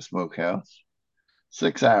in the smokehouse.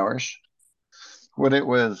 6 hours. When it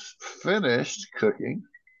was finished cooking,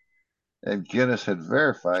 and Guinness had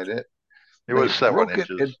verified it, it was 7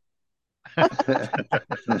 inches.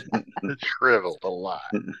 It shriveled a lot.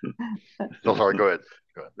 So sorry, go ahead.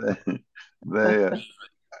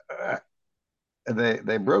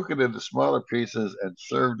 They broke it into smaller pieces and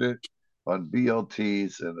served it on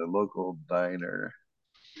BLTs in a local diner.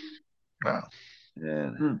 Wow.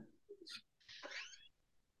 And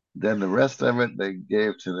then the rest of it they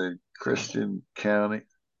gave to the Christian County,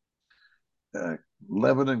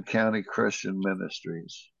 Lebanon County Christian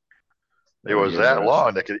Ministries. It was that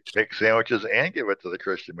long they could make sandwiches and give it to the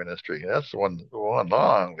Christian ministry. That's one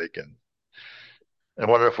long they can. I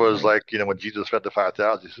wonder if it was like, when Jesus fed the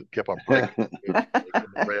 5,000, he kept on breaking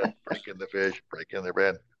the bread, breaking the fish, breaking the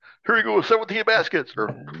bread. Here we go, 17 baskets or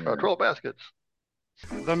 12 baskets.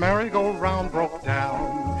 The merry-go-round broke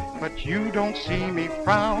down, but you don't see me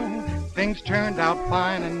frown. Things turned out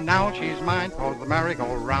fine, and now she's mine, 'cause the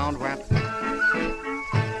merry-go-round went.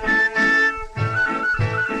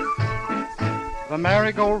 The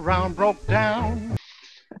merry-go-round broke down.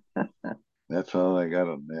 That's all I got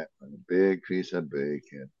on that one. A big piece of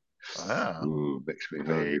bacon. Wow. Ooh, makes me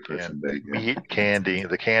hungry for some bacon. Meat candy,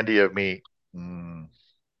 the candy of meat.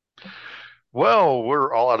 Well,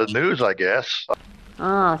 we're all out of news, I guess.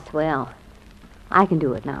 Oh, swell. I can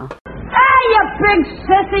do it now. Hey, you big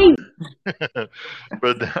sissy!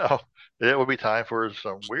 But now it will be time for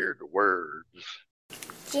some weird words.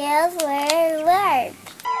 Jill's weird words.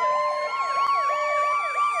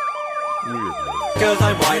 Because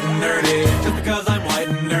I'm white and nerdy, just because I'm white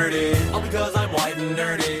and nerdy, all because I'm white and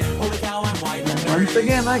nerdy. Holy cow, I'm white and nerdy. Once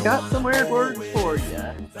again, I got some weird words for you.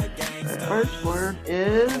 The first word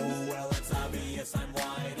is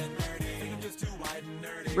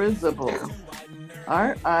risible.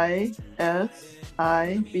 R-I-S-I-B-L-E.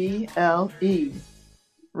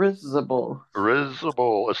 Risible.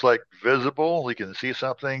 Risible. It's like visible. You can see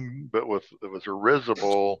something, but if it's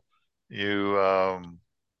risible, you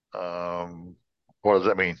what does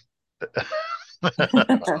that mean?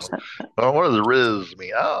 Oh, what does riz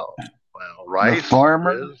mean? Oh, well, rice.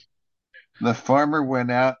 Riz. The farmer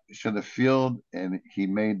went out to the field and he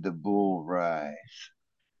made the bull rise.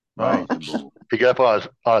 Rise the bull. He got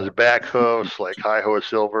up on his back hoofs like hi ho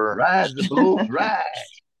silver. Rise the bulls, rise.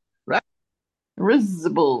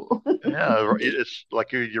 Risible. Yeah, it's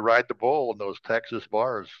like you ride the bull in those Texas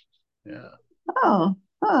bars. Yeah. Oh,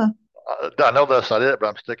 huh. I know that's not it, but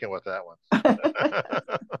I'm sticking with that one.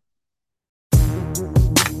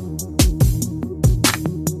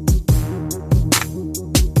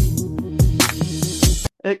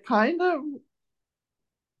 It kind of,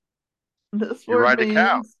 this You word ride the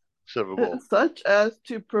cow. means such as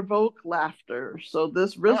to provoke laughter. So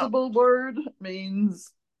this risible word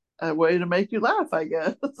means a way to make you laugh, I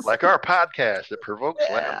guess. Like our podcast, it provokes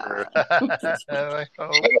laughter.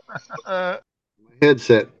 My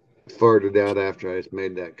headset farted out after I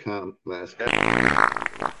made that comment last.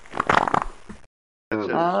 Farted.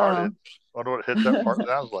 Wonder what hit that fart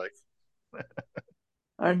sounds like.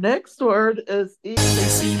 Our next word is They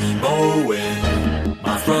see me mowing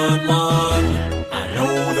my front lawn. I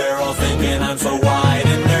know they're all thinking I'm so wide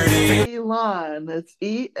and nerdy. Elan. It's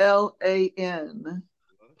E-L-A-N.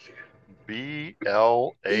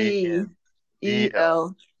 B-L-A-N.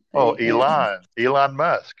 E-L. Oh, Elon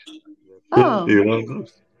Musk. Oh.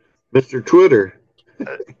 Mr. Twitter.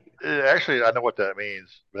 Actually, I know what that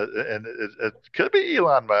means, but it could be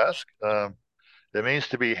Elon Musk. It means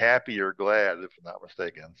to be happy or glad, if I'm not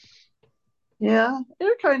mistaken. Yeah,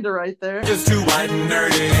 you're kind of right there. Just too white and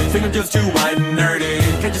nerdy. Think I'm just too white and nerdy.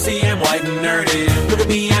 Can't you see I'm white and nerdy? Look at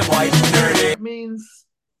me, I'm white and nerdy. It means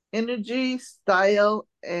energy, style,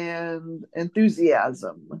 and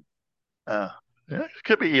enthusiasm. Yeah, it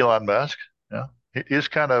could be Elon Musk. Yeah, he's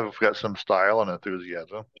kind of got some style and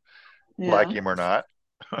enthusiasm, like him or not.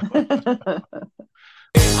 I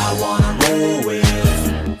wanna roll with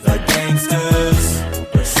the gangsters,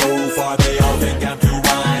 but so far they all think I'm too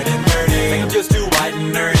white and nerdy. Think I'm just too white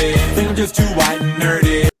and nerdy. Think I'm just too white and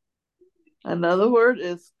nerdy. Another word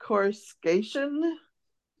is coruscation.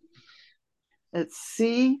 It's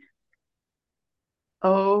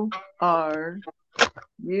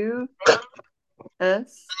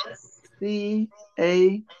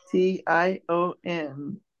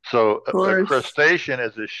So a crustacean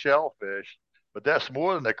is a shellfish, but that's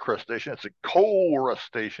more than a crustacean. It's a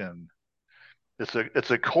coruscation.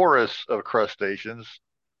 It's a chorus of crustaceans.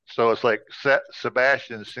 So it's like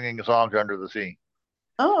Sebastian singing songs under the sea.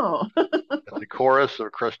 Oh. It's a chorus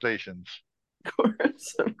of crustaceans.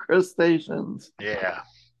 Chorus of crustaceans. Yeah.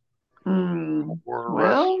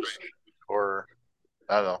 Well, or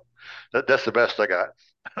I don't know. That's the best I got.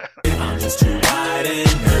 I'm just too white and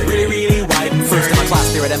nerdy. Really white and first in my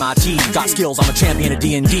class there at MIT. Got skills, I'm a champion of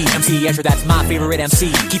D&D. MC Escher, that's my favorite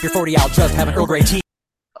MC. Keep your 40 out, just have an Earl Grey tea.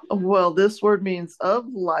 Well, this word means of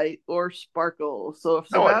light or sparkle. So if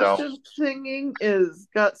Sebastian's singing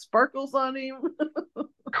got sparkles on him.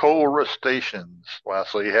 Coruscations. Wow,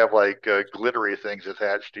 so you have like glittery things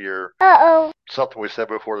attached to your something we said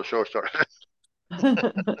before the show started.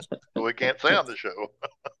 We can't say on the show.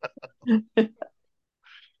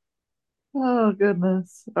 Oh,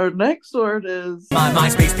 goodness. Our next word is... My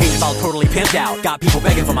MySpace page is all totally pimped out. Got people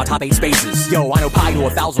begging for my top 8 spaces. Yo, I know pie to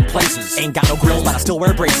 1,000 places. Ain't got no grills, but I still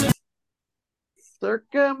wear braces.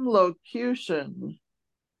 Circumlocution.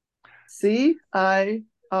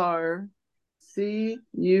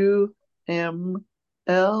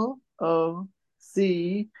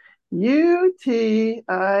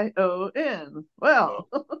 Well...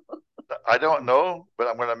 I don't know, but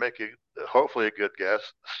I'm going to make hopefully a good guess.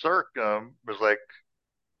 Circum is like,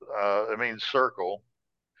 it means circle,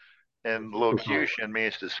 and locution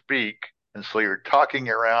means to speak. And so you're talking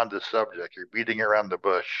around the subject, you're beating around the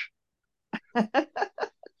bush.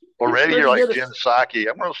 Or maybe you're like Jim Saki.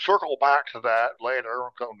 I'm going to circle back to that later.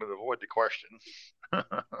 I'm going to avoid the question.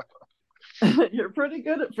 You're pretty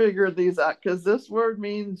good at figuring these out because this word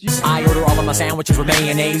means I order all of my sandwiches with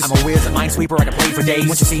mayonnaise. I'm a whiz, a minesweeper, I can play for days.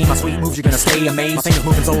 Once you see my sweet moves, you're gonna stay amazed. My fingers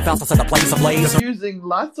moving so fast, I'll set the place ablaze. Using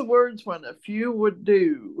lots of words when a few would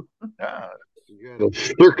do. You gotta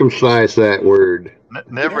circumcise that word.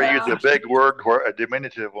 Never use a big word where a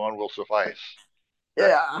diminutive one will suffice.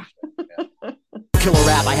 Yeah. Killer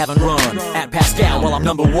rap, I haven't run. At Pascal, well, I'm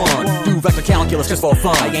number one. Do vector calculus just for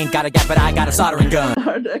fun. I ain't got a gap, but I got a soldering gun.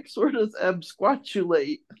 Our next word is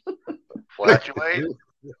absquatulate. Flatulate?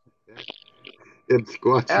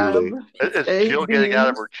 Absquatulate. It's Jill getting out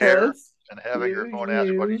of her chair and having her phone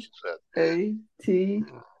ask what she said. A-T-U-L-A-T-E.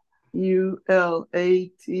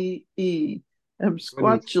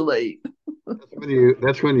 Absquatulate.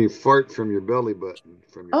 That's when you fart from your belly button.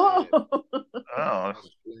 From your Oh. Oh.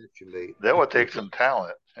 That would take some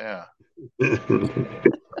talent. Yeah.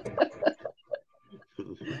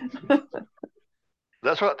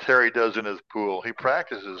 That's what Terry does in his pool. He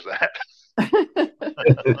practices that.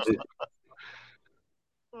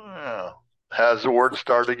 Has the word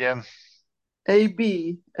start again?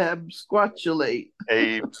 A-B, absquatulate.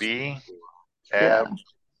 A-B, Yeah.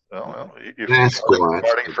 Well, you're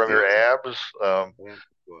starting from your abs.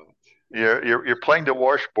 You're playing the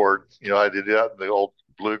washboard. You know, I did that in the old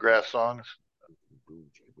bluegrass songs.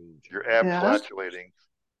 You're abflatulating.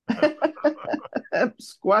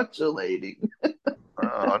 Absquatulating.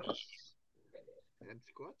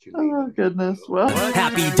 Oh, goodness. Well,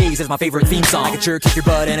 Happy Days is my favorite theme song. I can sure kick your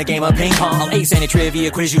butt in a game of ping pong. I'll ace any trivia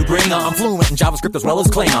quiz you bring on. I'm fluent in JavaScript as well as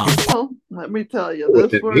Klingon. Well, let me tell you,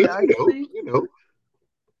 this word actually,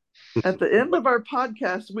 at the end of our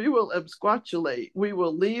podcast, we will absquatulate. We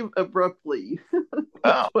will leave abruptly.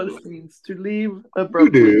 That's what it means, to leave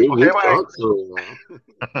abruptly. You do. Talk for a while.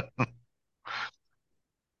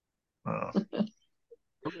 I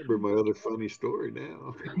remember my other funny story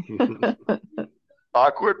now.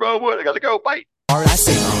 Awkward moment. I got to go. Bye. I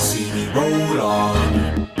say, see me roll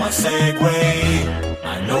on my Segway.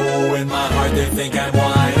 I know in my heart they think I'm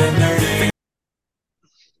wide and nerdy.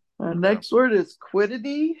 Our next word is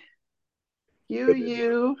quiddity.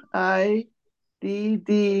 Q-U-I-D-D-Y.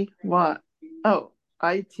 Oh,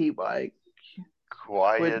 I-T-Y.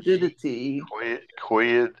 Quiddity.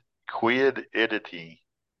 Quiddity.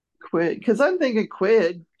 Quid, because I'm thinking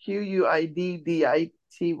quid.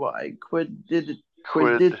 Q-U-I-D-D-I-T-Y. Quiddity.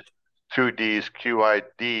 Quid. 2 D's.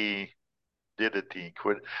 Q-I-D-didity.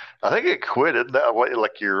 Quid. I think it quid. Isn't that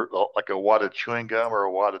like a wad of chewing gum or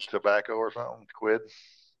a wad of tobacco or something? Quid.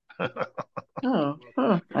 I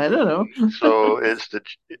don't know. So it's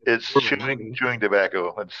chewing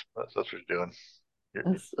tobacco. That's what you're doing.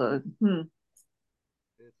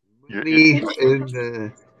 Money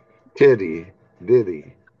and Teddy.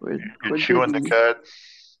 Diddy. You're chewing the cud.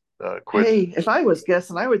 Quid. Hey, if I was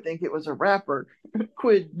guessing, I would think it was a rapper.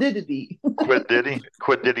 Quiddity.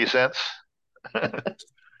 Quiddity sense. I'm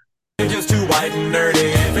just too white and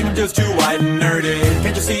nerdy. I think I'm just too white and nerdy.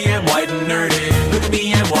 Can't you see I'm white and nerdy? Look at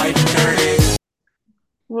me, I'm white and nerdy.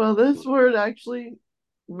 Well, this word actually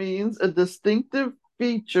means a distinctive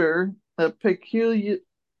feature, something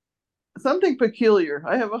peculiar.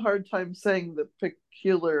 I have a hard time saying the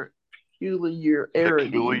peculiarity.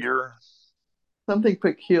 Peculiar. Something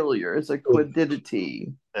peculiar is a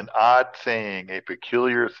quiddity. An odd thing, a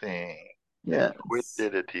peculiar thing. Yes.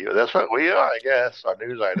 Quiddity. That's what we are, I guess. Our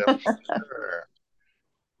news items. Sure.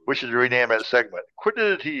 We should rename that segment.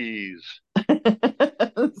 Quiddities.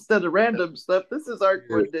 Instead of random stuff, this is our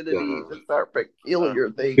quiddities. It's our peculiar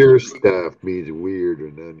thing. Pure stuff means weird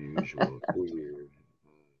and unusual. Weird.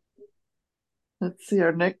 Let's see,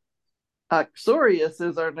 our next uxorious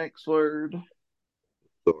is our next word.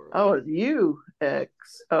 Oh, it's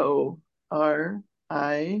U-X-O-R-I-O-U-S.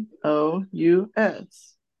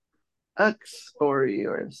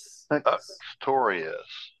 Uxorious. Uxorious.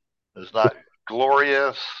 It's not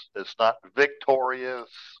glorious. It's not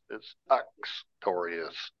victorious. It's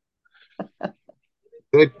uxorious.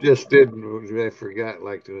 They just didn't. I forgot,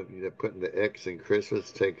 like putting the X in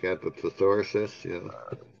Christmas, take out the thesaurus.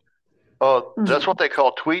 Oh, that's what they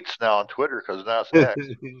call tweets now on Twitter, because now it's X.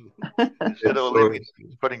 Instead of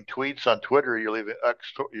putting tweets on Twitter,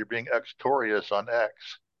 you're being uxorious on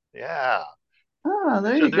X. Yeah. Oh,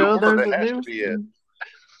 there you go. There's a new.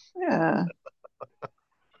 Yeah.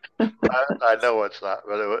 I know it's not,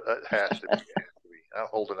 but it has to be. I'm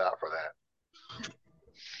holding out for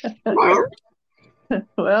that.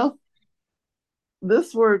 Well,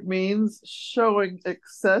 this word means showing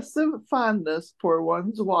excessive fondness for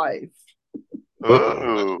one's wife.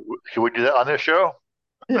 Ooh, can we do that on this show?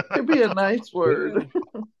 It could be a nice word.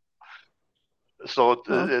 So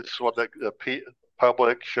it's what the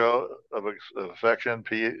public show of affection,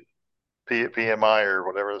 PMI or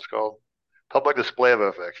whatever it's called. Public display of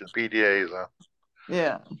affection, PDAs, huh?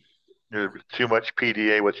 Yeah. You're too much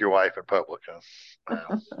PDA with your wife in public, huh?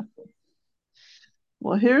 Wow.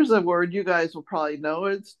 Well, here's a word you guys will probably know.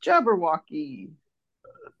 It's Jabberwocky.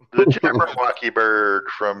 The Jabberwocky bird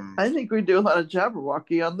from... I think we do a lot of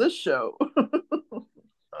Jabberwocky on this show.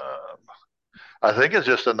 I think it's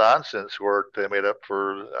just a nonsense word they made up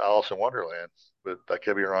for Alice in Wonderland, but I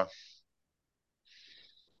could be wrong.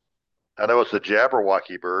 I know it's the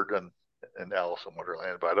Jabberwocky bird in Alice in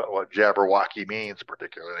Wonderland, but I don't know what Jabberwocky means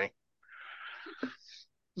particularly.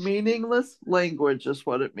 Meaningless language is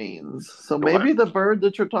what it means. So maybe the bird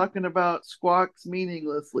that you're talking about squawks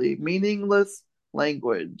meaninglessly. Meaningless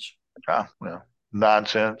language. Yeah.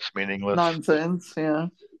 Nonsense, meaningless. Nonsense, yeah.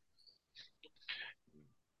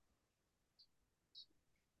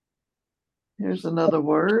 Here's another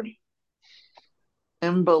word.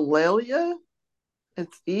 Embolalia.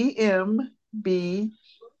 It's Embolalia.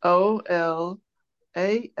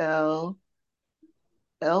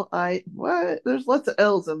 What? There's lots of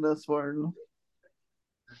L's in this word.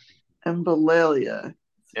 Embolalia.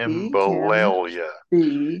 Embolalia.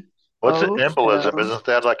 What's an embolism? Isn't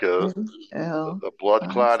that like a blood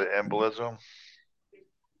clot, an embolism?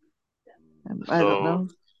 I don't know.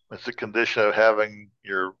 It's a condition of having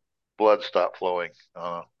your blood stop flowing.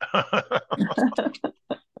 I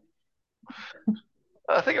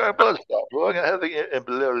think my blood stopped flowing. I have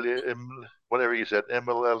the whatever you said,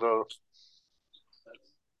 Embolalia.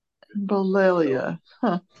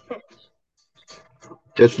 Huh.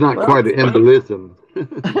 It's not quite an embolism.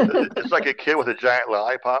 It's like a kid with a giant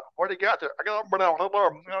lollipop. What do you got there? I got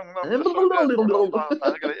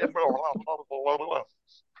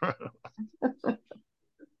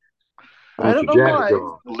I don't know why.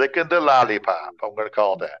 Licking the lollipop. I'm going to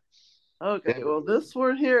call that. Okay, well, this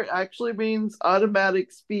word here actually means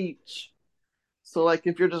automatic speech. So, like,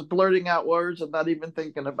 if you're just blurting out words and not even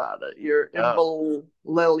thinking about it, you're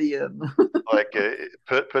embolelian. Like,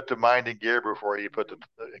 put the mind in gear before you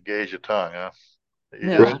engage your tongue, huh?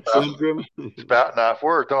 Yeah. Syndrome. Spouting off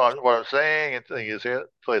words on what I'm saying, and you say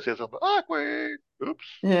something awkward. Oops.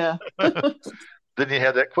 Yeah. Then you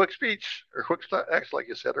have that quick speech or quick X, like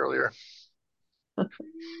you said earlier.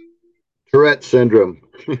 Tourette syndrome.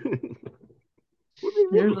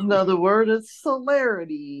 Here's another word. It's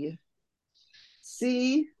celerity.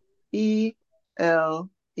 CELERITY.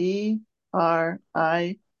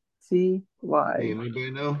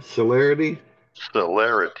 Anybody know celerity?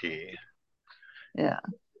 Celerity. Yeah.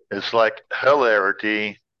 It's like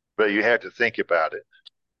hilarity, but you have to think about it.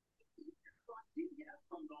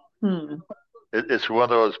 It's one of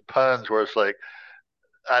those puns where it's like,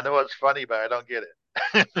 I know it's funny, but I don't get it.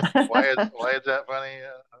 Why is that funny?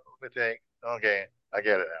 Let me think. Okay, I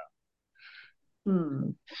get it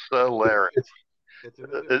now. Celerity.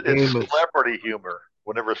 It's celebrity humor.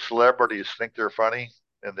 Whenever celebrities think they're funny,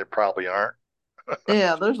 and they probably aren't.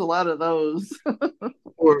 Yeah, there's a lot of those.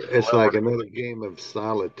 Or it's like another game of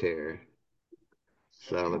solitaire.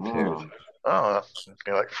 Solitaire. Oh, it's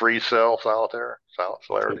kind of like free cell solitaire,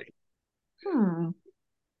 celerity.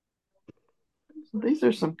 These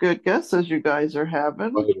are some good guesses you guys are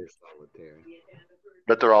having.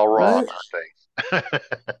 But they're all wrong, aren't they?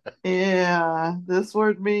 Yeah, this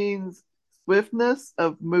word means swiftness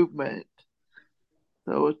of movement.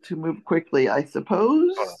 So to move quickly, I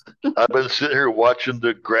suppose. I've been sitting here watching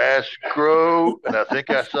the grass grow, and I think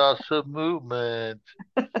I saw some movement.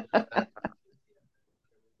 The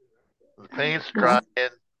paint's drying.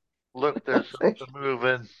 Look, there's something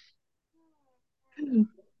moving.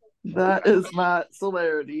 That is not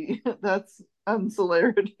celerity. That's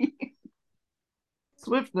uncelerity.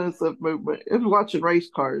 Swiftness of movement. If watching race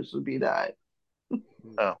cars would be that.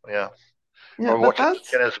 Oh, yeah. Yeah, or watching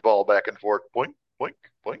tennis ball back and forth. Boink, boink,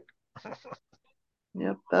 boink.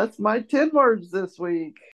 Yep, that's my 10 words this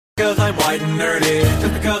week. Because I'm white and nerdy.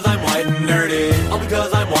 Just because I'm white and nerdy. All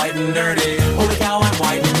because I'm white and nerdy. Holy cow, I'm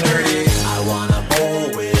white and nerdy. I want to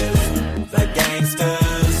bowl with the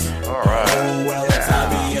gangsters. All right. Oh, well, it's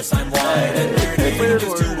obvious I'm white and nerdy. I'm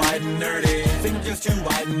just too white and nerdy. Think I'm just too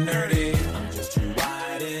white and nerdy. I'm just too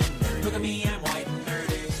white and nerdy. Look at me, I'm white and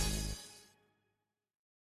nerdy.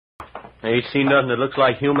 I ain't seen nothing that looks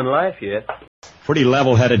like human life yet. Pretty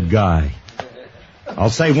level-headed guy. I'll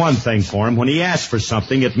say one thing for him. When he asks for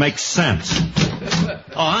something, it makes sense.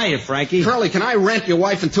 Oh, hiya, Frankie. Curly, can I rent your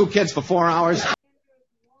wife and 2 kids for 4 hours?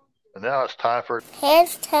 And now it's time for...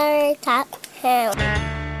 Here's Terry Top 10.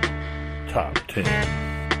 Top 10.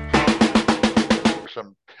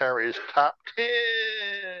 Some Terry's Top 10.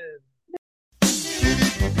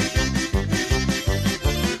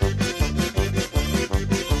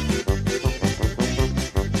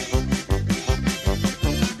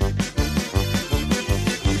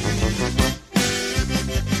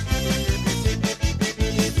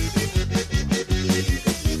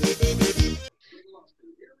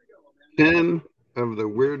 Ten of the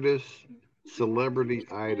weirdest celebrity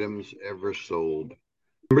items ever sold.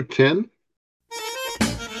 Number 10.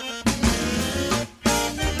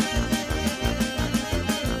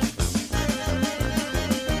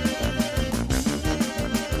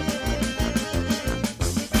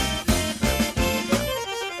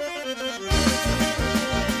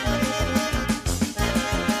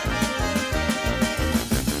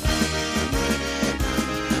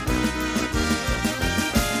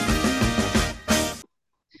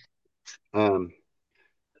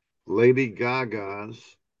 Lady Gaga's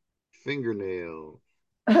fingernail.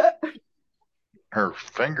 Her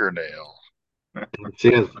fingernails.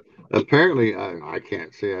 She has, apparently, I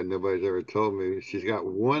can't say, nobody's ever told me, she's got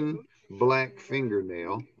one black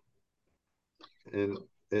fingernail, and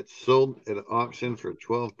it's sold at auction for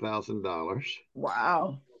 $12,000.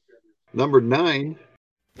 Wow. Number 9.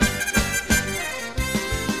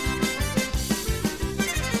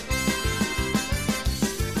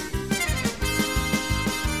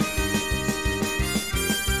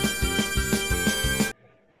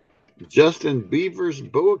 Justin Bieber's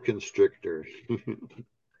boa constrictor.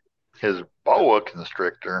 His boa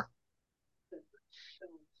constrictor.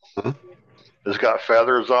 Huh? It's got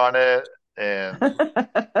feathers on it, and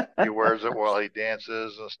he wears it while he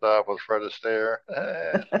dances and stuff with Fred Astaire.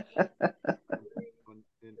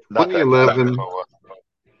 Not that kind of 2011, boa.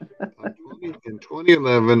 in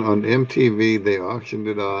 2011 on MTV, they auctioned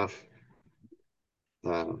it off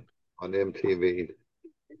on MTV,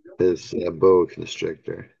 his boa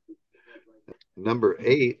constrictor. Number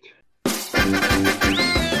 8.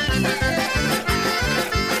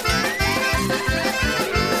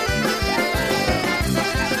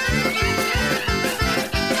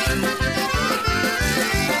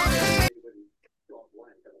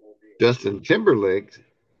 Justin Timberlake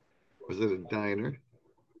was at a diner.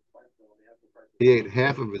 He ate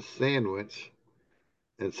half of his sandwich,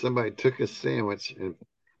 and somebody took his sandwich and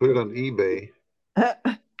put it on eBay. Yeah.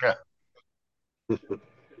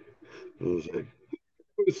 I was like,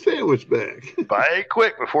 put the sandwich back. Buy it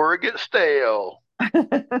quick before it gets stale.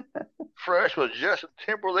 Fresh with Justin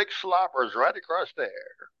Timberlake sloppers right across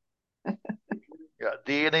there. Got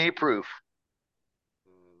DNA proof.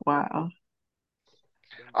 Wow.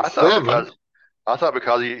 I thought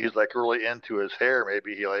because he's like really into his hair,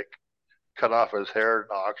 maybe he like cut off his hair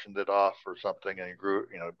and auctioned it off or something, and he grew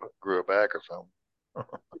it back or something.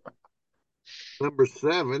 Number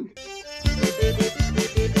 7.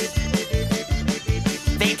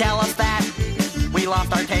 They tell us that we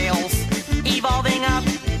lost our tails, evolving up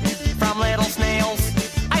from little snails.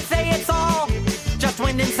 I say it's all just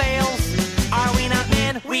wind and sails. Are we not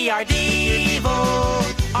men? We are Devo.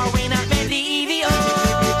 Are we not men?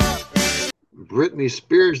 DEVO. Britney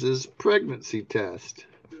Spears' pregnancy test.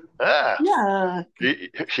 Ah. Yeah.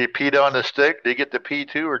 She peed on the stick. Did you get the pee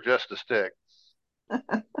too, or just the stick?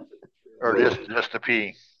 Or just the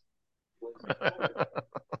pee?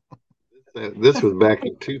 This was back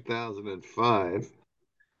in 2005.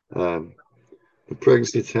 The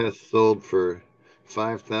pregnancy test sold for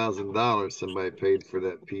 $5,000. Somebody paid for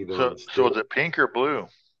that peed on stick. So is it pink or blue?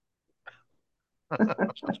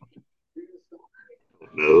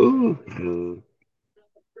 No.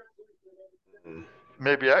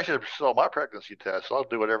 Maybe I should sell my pregnancy test. I'll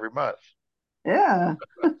do it every month. Yeah.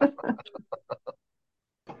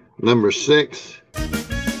 Number 6.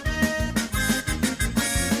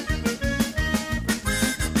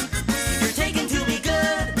 You're taking to me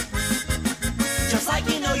good, just like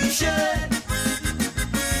you know you should.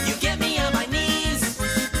 You get me on my knees.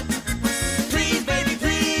 Please, baby,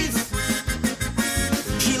 please.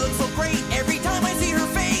 She looks so great every time I see her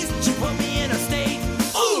face. She put me in a state.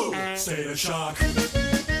 Ooh, state of shock.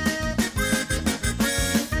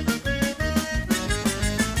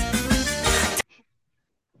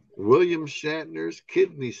 William Shatner's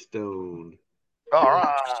kidney stone. All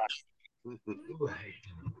right.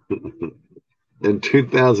 In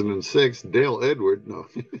 2006, Dale Edward. No.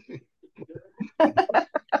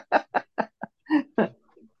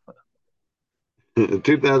 In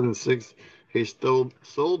 2006, he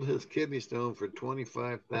sold his kidney stone for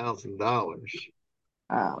 $25,000.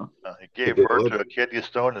 Wow. He gave birth to a kidney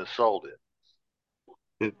stone and sold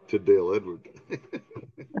it to Dale Edward.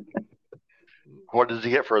 What does he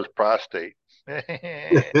get for his prostate? I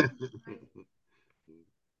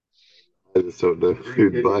just don't know if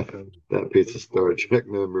you'd buy that piece of Star Trek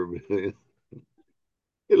memorabilia.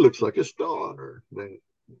 It looks like a star,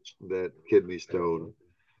 that kidney stone.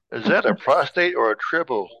 Is that a prostate or a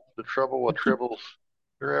tribble? The trouble with tribbles,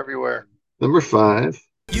 they're everywhere. Number 5.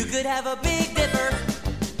 You could have a big dipper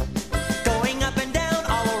going up and down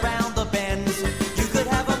all around the bends. You could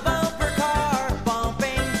have a bumper car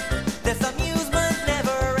bumping. This amusement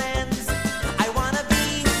never ends. I wanna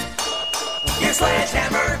be your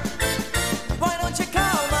sledgehammer. Why don't you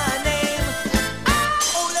call my name?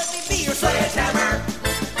 Oh, let me be your sledgehammer.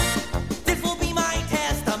 This will be my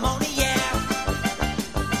testimony, yeah.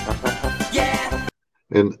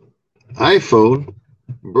 An iPhone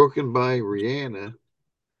broken by Rihanna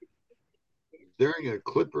during a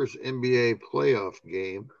Clippers NBA playoff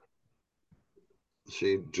game.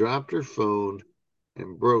 She dropped her phone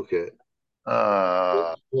and broke it.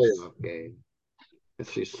 Playoff game. And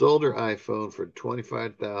she sold her iPhone for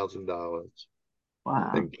 $25,000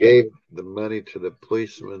 Wow. and gave the money to the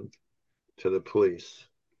policeman, to the police.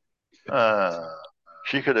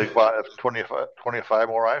 She could have bought 25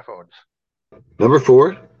 more iPhones. Number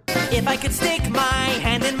 4. If I could stick my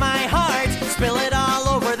hand in my heart, spill it all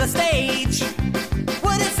over the stage,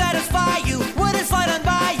 would it satisfy you? Would it slide on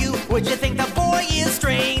by you? Would you think the boy is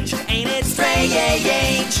strange? Ain't it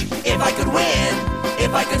strange? If I could win,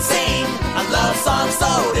 if I could sing a love song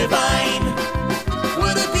so divine,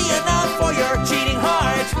 would it be enough for your cheating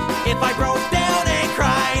heart? If I broke down and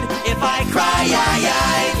cried, if I cried.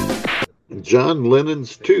 John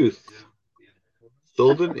Lennon's tooth,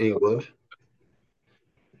 sold in England,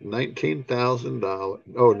 $19,000.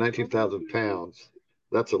 Oh, 19,000 pounds.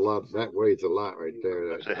 That's a lot. That weighs a lot right there.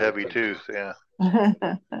 That's a heavy tooth, yeah.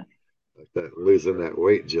 Like that, losing that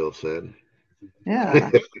weight, Jill said.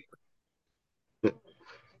 Yeah.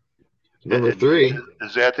 Number 3.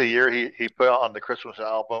 Is that the year he put on the Christmas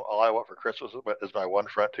album, All I Want for Christmas is My One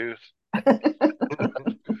Front Tooth?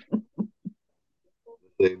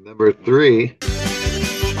 Number 3.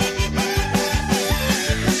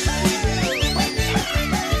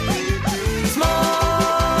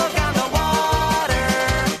 Smoke on the water,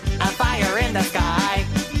 a fire in the sky.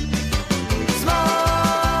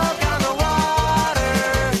 Smoke on the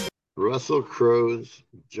water. Russell Crowe's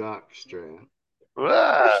jockstrap.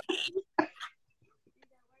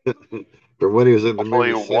 For when he was in the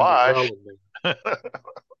movie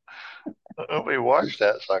Nobody watched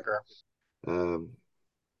that sucker.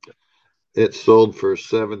 It sold for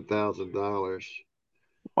 $7,000.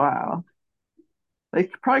 Wow. They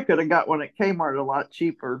probably could have got one at Kmart a lot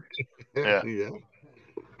cheaper. Yeah.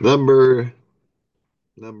 Number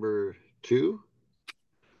 2.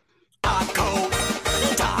 Top coat,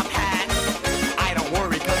 top hat. I don't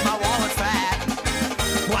worry 'cause my wallet's fat.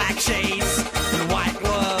 Black shades and white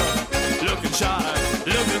glove. Looking shy,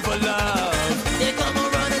 looking for love. They come a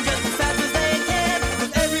running just as fast as they can.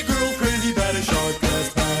 'Cause every girl crazy about a short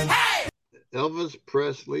glass pan. Hey! Elvis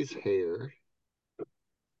Presley's hair.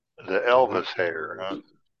 The Elvis hair, huh?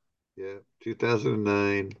 Yeah,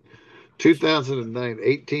 2009. 2009,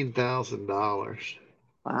 $18,000.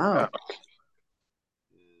 Wow.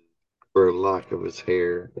 For a lock of his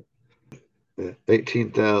hair.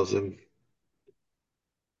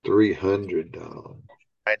 $18,300.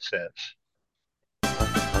 9 cents.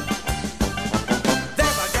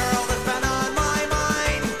 There's a girl that's been on my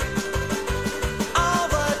mind all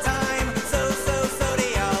the time. So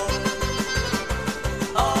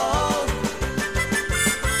oh,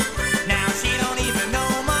 now she don't even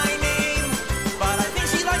know my name, but I think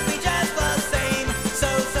she likes me just the same. So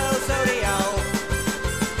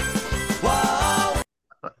whoa.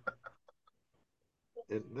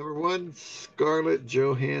 And number 1, Scarlett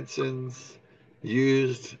Johansson's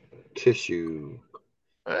used tissue.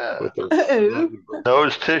 With her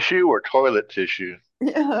nose tissue or toilet tissue?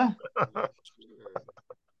 Yeah.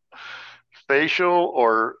 Facial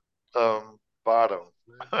or bottom?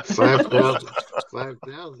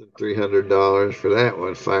 $5,300 for that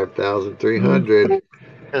one. $5,300.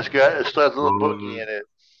 It still has a little boogie in it.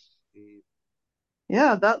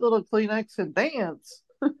 Yeah, that little Kleenex can dance.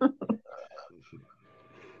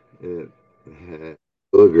 It had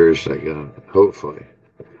boogers, hopefully.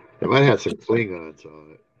 It might have some Klingons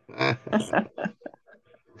on it.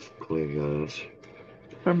 Klingons.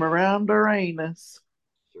 From around Uranus.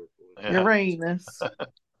 Yeah. Uranus.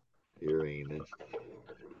 Uranus.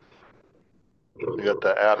 You got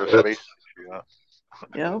the outer space issue, huh?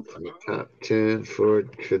 Yep. Top 10 for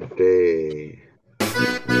today.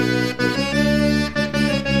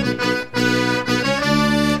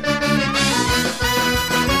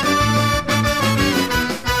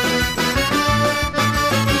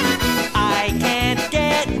 I can't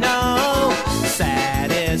get no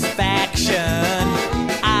satisfaction.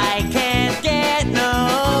 I can't get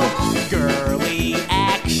no girly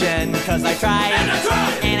action. 'Cause I tried, and I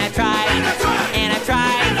tried, and I tried, and I tried, and I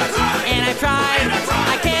tried, and I tried, and I tried.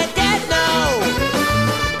 I can't get no.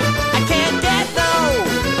 I can't get no.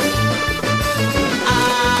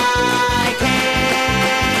 I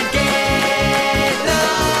can't get no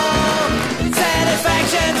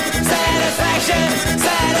satisfaction, satisfaction,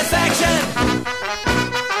 satisfaction.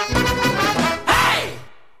 Hey!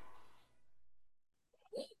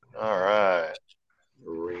 All right.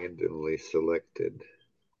 Randomly selected.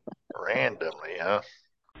 Randomly, huh?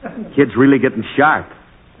 Kid's really getting sharp.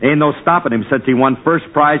 Ain't no stopping him since he won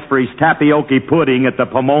first prize for his tapioca pudding at the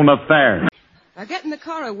Pomona Fair. Now get in the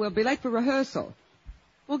car or we'll be late for rehearsal.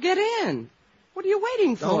 Well, get in. What are you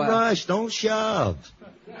waiting for? Don't rush. Don't shove.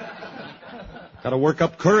 Got to work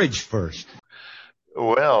up courage first.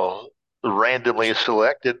 Well, randomly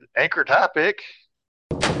selected anchor topic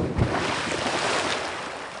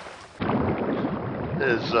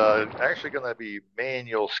is actually going to be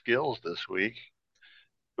manual skills this week.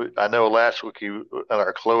 I know last week in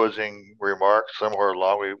our closing remarks, somewhere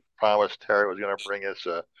along, we promised Terry was going to bring us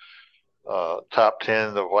a top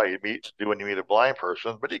 10 of what you do when you meet a blind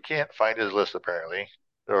person, but he can't find his list apparently,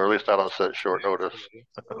 or at least not on such short notice.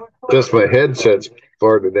 Just my headset's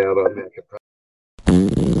farted out on me.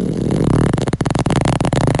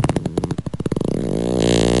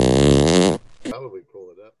 Probably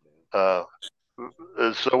pull it up now.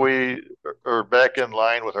 So we are back in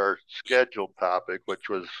line with our scheduled topic, which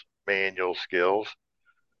was manual skills.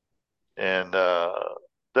 And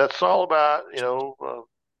that's all about,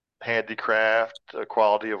 handicraft,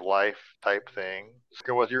 quality of life type thing.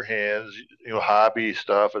 Working with your hands, hobby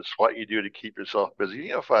stuff. It's what you do to keep yourself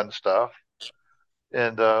busy, fun stuff.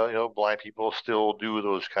 And, blind people still do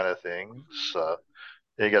those kind of things.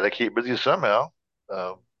 You got to keep busy somehow.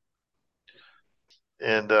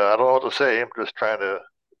 And I don't know what to say. I'm just trying to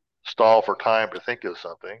stall for time to think of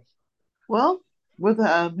something. Well, with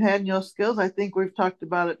manual skills, I think we've talked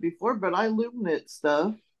about it before, but I loom knit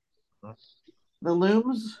stuff. The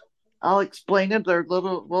looms, I'll explain it. They're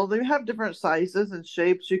little, well, they have different sizes and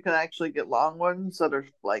shapes. You can actually get long ones that are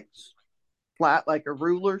like flat, like a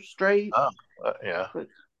ruler straight. Oh, yeah. But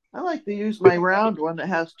I like to use my round one that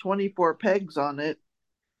has 24 pegs on it.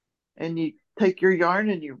 And you take your yarn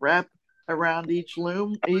and you wrap around each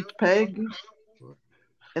loom, each peg.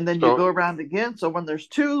 And then you go around again. So when there's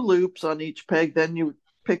 2 loops on each peg, then you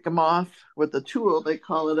pick them off with a tool. They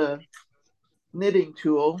call it a knitting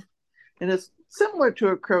tool. And it's similar to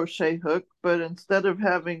a crochet hook, but instead of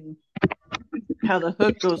having how the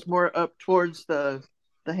hook goes more up towards the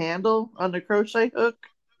handle on the crochet hook,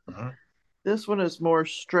 this one is more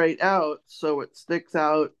straight out, so it sticks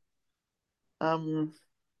out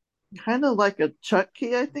kind of like a chuck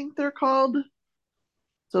key, I think they're called.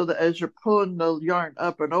 So that as you're pulling the yarn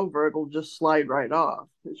up and over, it'll just slide right off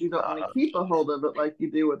because you don't want to keep a hold of it like you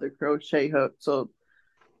do with a crochet hook. So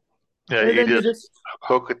yeah, you just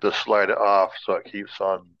hook it to slide it off so it keeps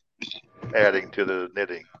on adding to the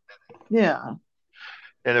knitting. Yeah.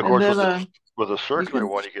 And of course, with a circular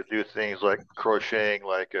one, you could do things like crocheting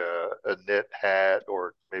like a knit hat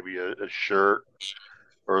or maybe a shirt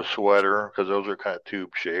or a sweater, because those are kind of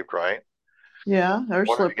tube shaped, right? Yeah, or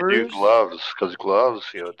slippers. You could do gloves, because gloves,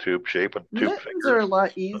 tube shape and tube Mittens fingers are a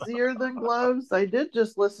lot easier than gloves. I did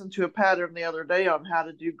just listen to a pattern the other day on how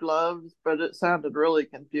to do gloves, but it sounded really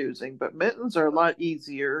confusing. But mittens are a lot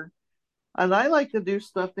easier. And I like to do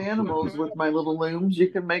stuffed animals with my little looms. You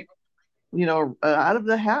can make, out of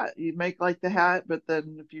the hat, you make like the hat, but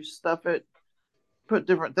then if you stuff it, put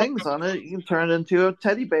different things on it, you can turn it into a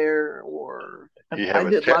teddy bear or you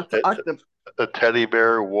have lots of octopus. A teddy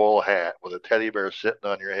bear wool hat with a teddy bear sitting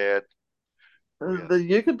on your head.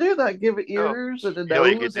 You could do that. Give it ears and a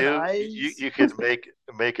nose and eyes. You could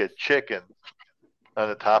make a chicken on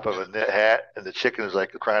the top of a knit hat, and the chicken is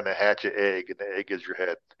like trying to hatch an egg, and the egg is your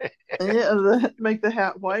head. Yeah, make the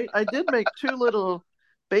hat white. I did make 2 little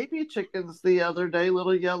baby chickens the other day,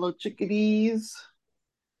 little yellow chickadees.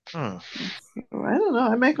 I don't know.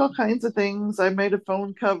 I make all kinds of things. I made a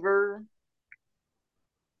phone cover.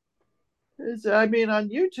 I mean, on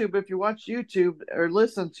YouTube, if you watch YouTube or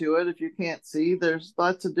listen to it, if you can't see, there's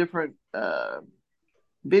lots of different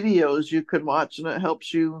videos you can watch, and it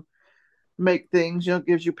helps you make things.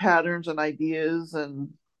 Gives you patterns and ideas. And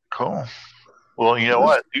cool. Well, you know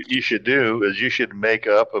what you should do is you should make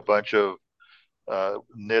up a bunch of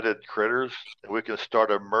knitted critters, and we can start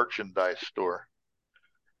a merchandise store.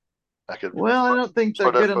 I don't think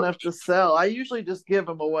they're good enough to sell. I usually just give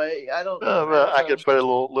them away. I don't. I could put a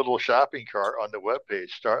little shopping cart on the webpage,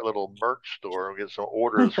 start a little merch store, and get some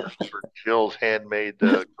orders for Jill's handmade.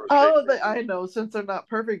 I know. Since they're not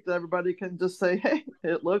perfect, everybody can just say, "Hey,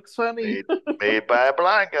 it looks funny." Made by a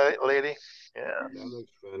blind guy, lady. Yeah, that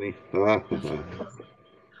looks funny.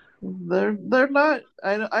 They're not.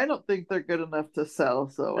 I don't think they're good enough to sell.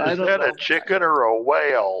 So I don't know. Is that a chicken or a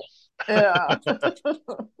whale? Yeah.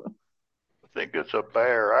 I think it's a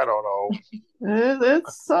bear. I don't know.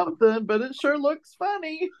 It's something, but it sure looks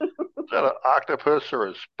funny. Is that an octopus or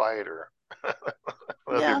a spider?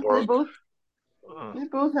 Yeah, they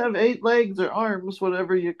both have 8 legs or arms,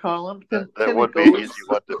 whatever you call them. That would be an easy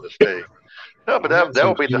one to mistake. No, but that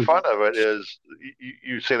would be the fun of it. Is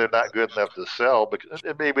you say they're not good enough to sell, because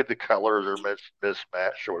maybe the colors are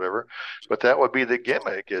mismatched or whatever. But that would be the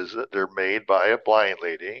gimmick: is that they're made by a blind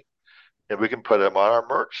lady. and we can put them on our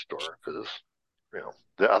merch store because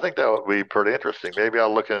I think that would be pretty interesting. Maybe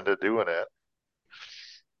I'll look into doing that.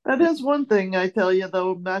 That is one thing I tell you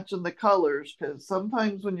though, matching the colors, because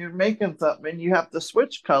sometimes when you're making something, you have to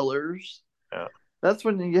switch colors. Yeah. That's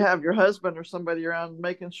when you have your husband or somebody around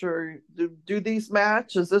making sure do these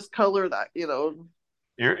match? Is this color that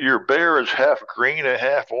Your bear is half green and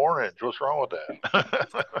half orange. What's wrong with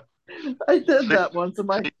that? I did that once, and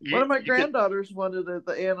one you, of my you can, granddaughters wanted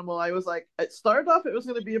the animal. I was like, it started off it was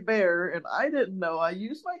going to be a bear, and I didn't know. I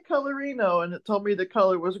used my colorino, and it told me the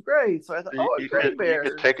color was gray. So I thought, oh, a gray you could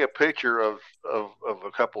bear. take a picture of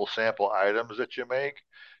a couple sample items that you make,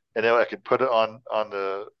 and then I could put it on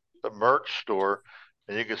the merch store,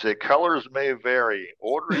 and you can say colors may vary.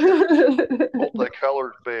 Order your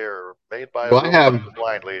multicolored bear made by a Well,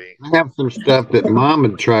 blind lady. I have some stuff that Mom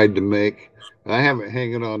had tried to make. I have it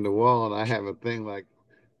hanging on the wall, and I have a thing like,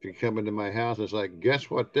 if you come into my house, it's like, guess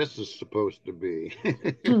what this is supposed to be?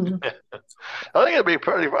 I think it'd be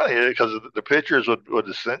pretty funny because the pictures would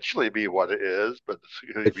essentially be what it is, but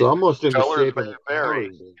It's almost in the colors shape may of an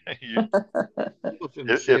vary. almost in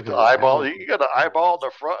the If shape the of an eyeball, hour. you got an eyeball in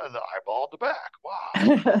the front and the eyeball in the back.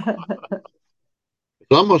 Wow.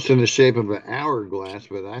 It's almost in the shape of an hourglass,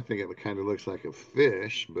 but I think it kind of looks like a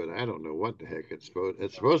fish. But I don't know what the heck it's supposed.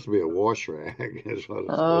 It's supposed to be a wash rag. Is what it's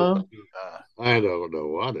supposed to be. I don't know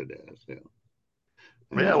what it is. Yeah.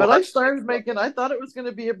 Yeah, but I started making. I thought it was going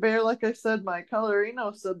to be a bear. Like I said, my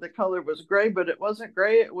colorino said the color was gray, but it wasn't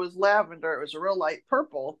gray. It was lavender. It was a real light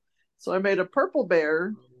purple. So I made a purple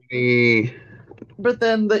bear. But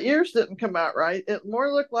then the ears didn't come out right. It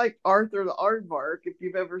more looked like Arthur the Aardvark, if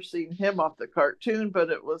you've ever seen him off the cartoon. But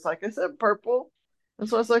it was, like I said, purple. And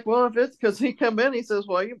so I was like, well, if it's because he come in, he says,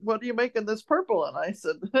 well, what are you making this purple? And I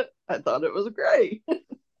said, I thought it was gray.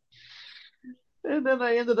 And then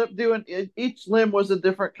I ended up doing each limb was a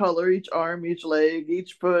different color, each arm, each leg,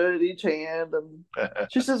 each foot, each hand. And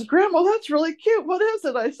she says, Grandma, that's really cute. What is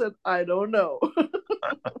it? I said, I don't know.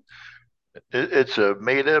 It's a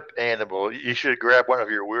made up animal. You should grab one of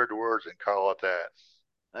your weird words and call it that.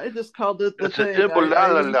 I just called it the it's thing.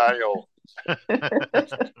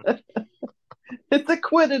 It's a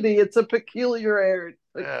quiddity. It's a peculiar.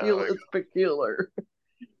 It's peculiar.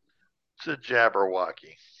 It's a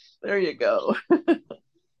Jabberwocky. There you go.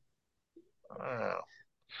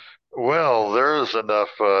 Well, there's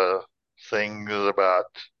enough things about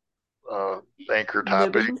anchor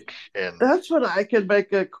topic, and that's what I could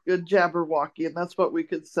make a Jabberwocky, and that's what we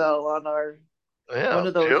could sell on our one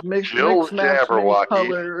of those mix match mini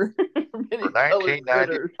color for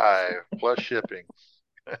 $19.95 plus shipping.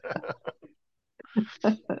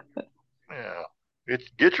 Yeah,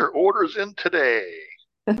 get your orders in today.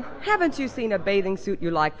 Haven't you seen a bathing suit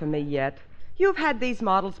you like from me yet? You've had these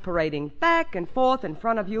models parading back and forth in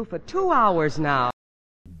front of you for 2 hours now.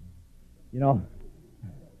 You know,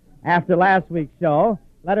 after last week's show,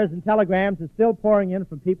 letters and telegrams are still pouring in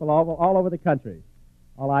from people all over the country.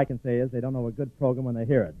 All I can say is they don't know a good program when they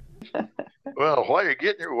hear it. Well, while you're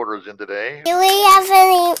getting your orders in today... Do we have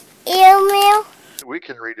any email? We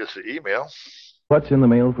can read us the email. What's in the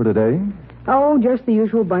mail for today? Oh, just the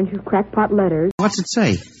usual bunch of crackpot letters. What's it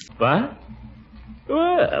say? What?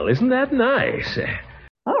 Well, isn't that nice?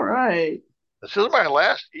 All right. This is my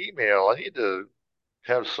last email. I need to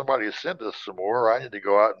have somebody send us some more. I need to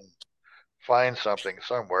go out and find something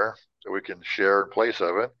somewhere that we can share in place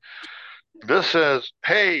of it. This says,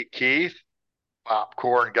 hey, Keith,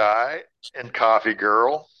 popcorn guy, and coffee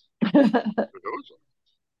girl.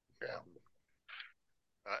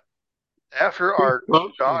 After our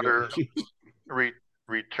daughter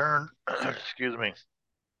returned, excuse me.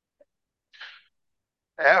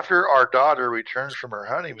 After our daughter returned from her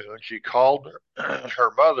honeymoon, she called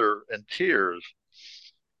her mother in tears.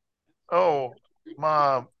 Oh,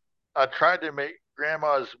 Mom, I tried to make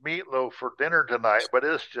Grandma's meatloaf for dinner tonight, but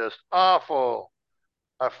it's just awful.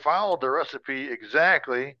 I followed the recipe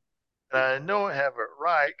exactly, and I know I have it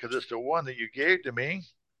right because it's the one that you gave to me,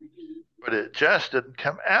 but it just didn't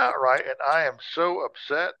come out right, and I am so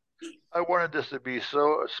upset. I wanted this to be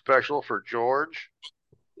so special for George.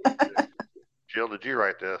 Jill, did you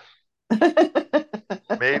write this?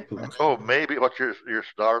 Maybe what's your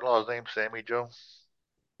daughter-in-law's name? Sammy Jo?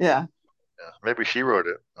 Yeah. Maybe she wrote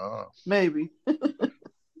it. Oh. Maybe.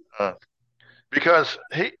 Because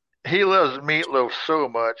he loves meatloaf so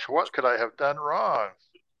much. What could I have done wrong?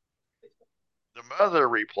 The mother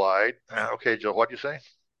replied, okay, Jill, what'd you say?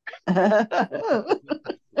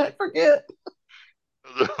 I forget.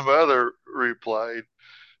 The mother replied,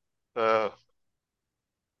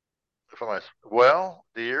 well,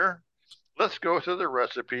 dear, let's go through the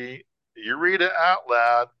recipe. You read it out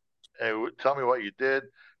loud, and tell me what you did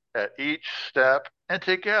at each step, and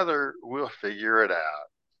together we'll figure it out.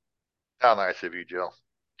 How nice of you, Jill.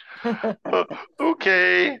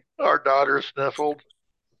 Okay, our daughter sniffled.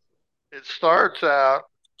 It starts out,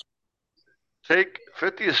 take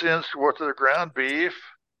 50 cents worth of the ground beef.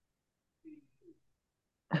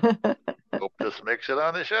 Hope this makes it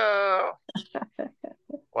on the show.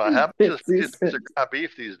 Well, how much is 50 cents of ground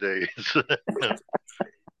beef these days?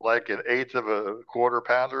 Like an eighth of a quarter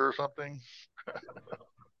pounder or something?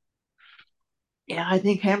 Yeah, I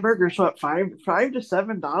think hamburgers, what, $5 to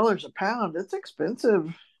 $7 a pound. It's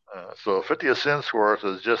expensive. So 50 cents worth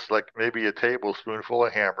is just like maybe a tablespoonful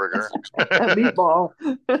of hamburger. A meatball.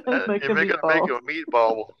 Make a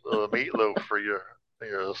meatball meatloaf for your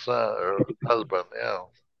son or husband. Yeah.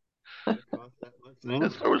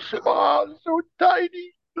 It's so small, so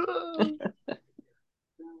tiny.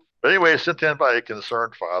 But anyway, sent in by a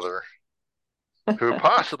concerned father who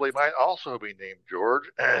possibly might also be named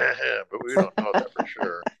George, but we don't know that for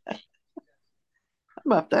sure. I'm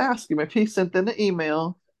about to ask him if he sent in an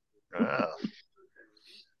email.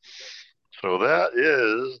 So that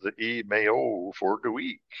is the email for the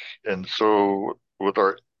week. And so with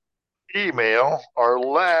our email, our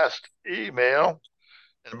last email,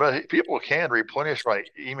 but people can replenish my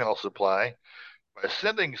email supply by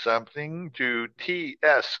sending something to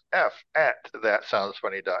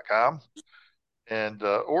tsf@thatsoundsfunny.com and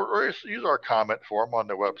or use our comment form on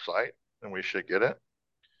the website, and we should get it.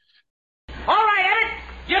 All right, Eric,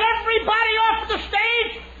 get everybody off the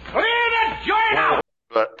stage. Clear the joint out.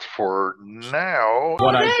 But for now,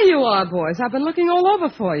 There you are, boys. I've been looking all over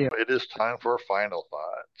for you. it is time for final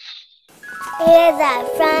thoughts. Here's our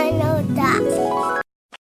final thoughts.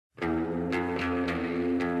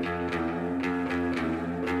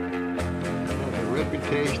 A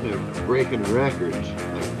reputation of breaking records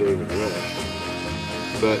like David Rush,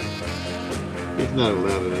 but he's not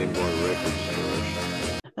allowed in any more record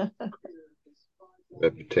stores.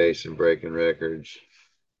 Reputation breaking records.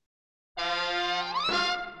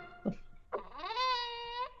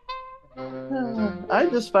 I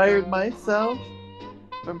just fired myself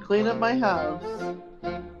from cleaning my house.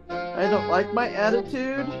 I don't like my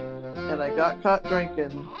attitude, and I got caught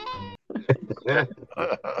drinking.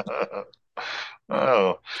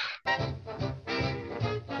 Oh.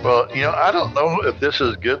 Well, I don't know if this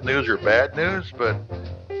is good news or bad news, but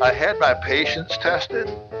I had my patience tested,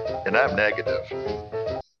 and I'm negative.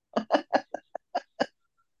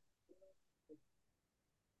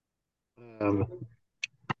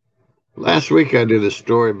 Last week I did a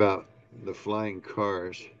story about the flying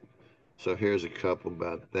cars, so here's a couple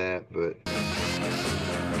about that. But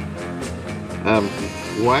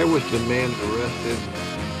why was the man arrested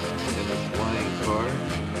in a flying car?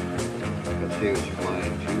 Because he was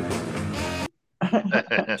flying too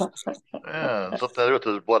high. Yeah, something to do with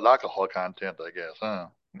his blood alcohol content, I guess, huh?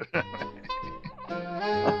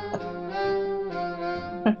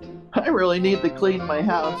 I really need to clean my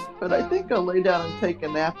house, but I think I'll lay down and take a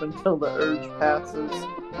nap until the urge passes.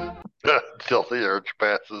 Until the urge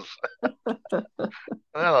passes.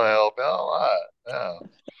 That'll help out a lot. Yeah.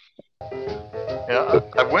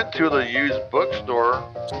 I went to the used bookstore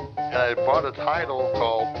and I bought a title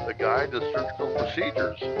called The Guide to Surgical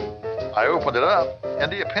Procedures. I opened it up and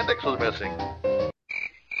the appendix was missing.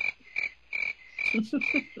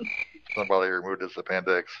 Somebody removed this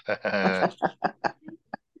appendix.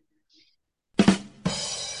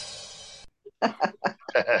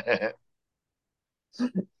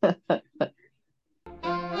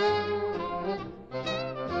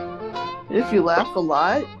 If you laugh a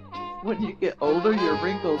lot, when you get older, your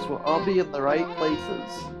wrinkles will all be in the right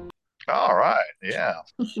places. All right, yeah.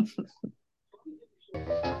 In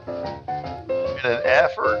an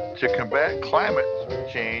effort to combat climate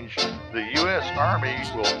change, the U.S. Army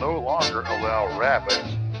will no longer allow rabbits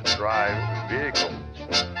to drive vehicles.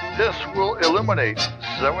 This will eliminate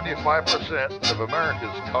 75% of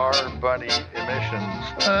America's car bunny emissions.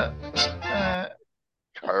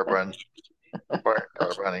 Carbon. Car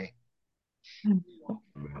bunny.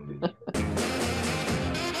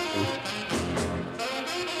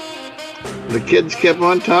 The kids kept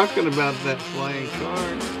on talking about that flying car,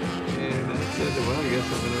 and I said, well, I guess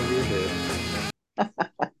I'm over your head.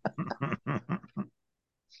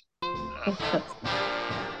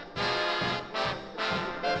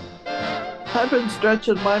 I've been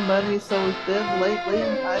stretching my money so thin lately,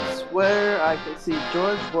 I swear I could see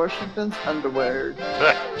George Washington's underwear.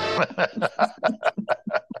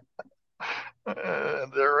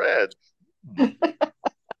 They're red.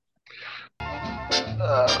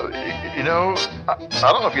 I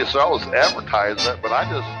don't know if you saw this advertisement, but I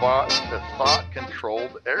just bought a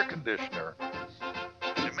thought-controlled air conditioner.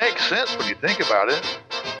 It makes sense when you think about it.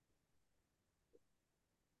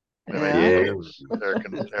 Yeah.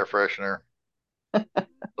 Air freshener,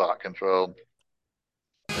 thought-controlled.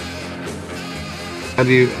 How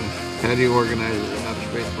do you organize an outer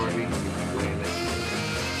space party?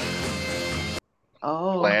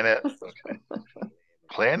 Oh. Planet. Okay.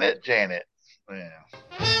 Planet Janet. Yeah.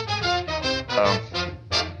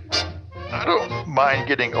 I don't mind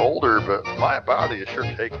getting older, but my body is sure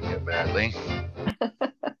taking it badly.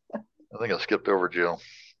 I think I skipped over Jill.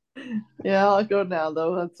 Yeah, I'll go now,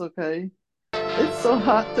 though. That's okay. It's so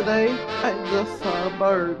hot today. I just saw a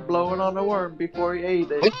bird blowing on a worm before he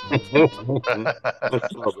ate it. I saw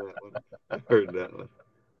that one. I heard that one.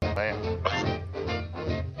 Man.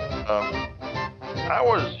 I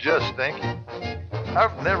was just thinking,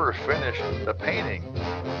 I've never finished a painting.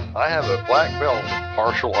 I have a black belt in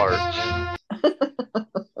martial arts.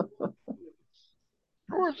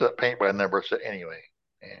 Where's that paint by number set anyway?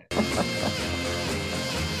 Yeah.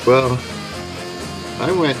 Well,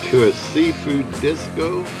 I went to a seafood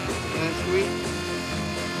disco last week.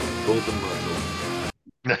 Pulled the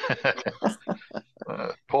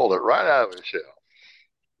muscle. Pulled it right out of his shell.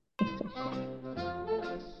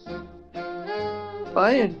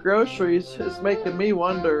 Buying groceries is making me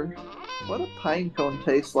wonder what a pine cone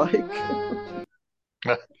tastes like.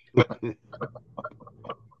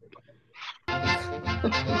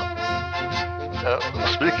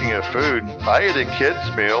 Speaking of food, I ate a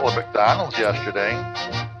kid's meal at McDonald's yesterday.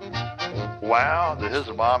 Wow, did his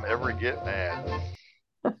mom ever get mad?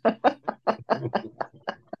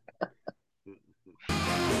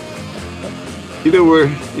 You know where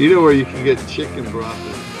you can get chicken broth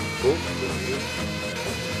in bulk value?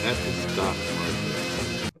 That's the stock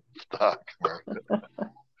market. Stock market.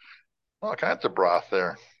 All kinds of broth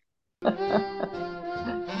there.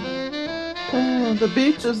 The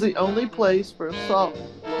beach is the only place where salt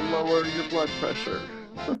will lower your blood pressure.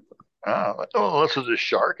 Oh, this is a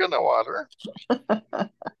shark in the water.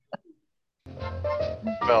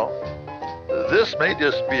 Well, this may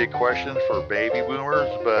just be a question for baby boomers,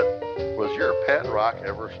 but was your pet rock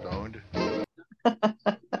ever stoned?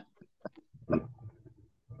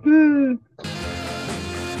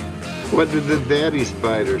 What did the daddy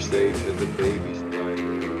spider say to the baby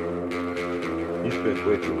spider? You spent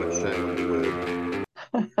way too much time on the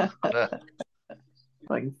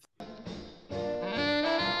web.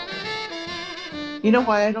 You know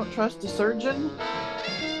why I don't trust a surgeon?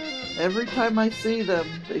 Every time I see them,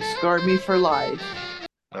 they scar me for life.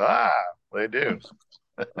 Ah, they do.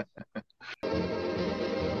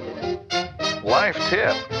 Life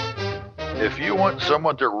tip. If you want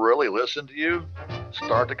someone to really listen to you,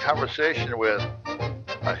 start the conversation with,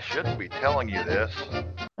 I shouldn't be telling you this.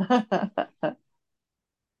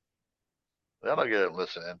 That'll get them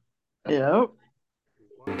listening. Yep.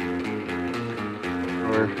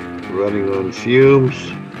 Or running on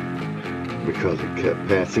fumes because it kept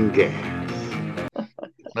passing gas.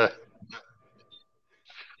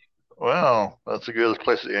 Well, that's a good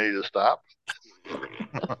place that you need to stop.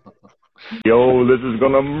 Yo, this is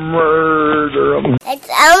gonna murder him. It's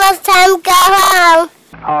almost time to go home.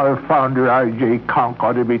 Our founder, R.J. Conk,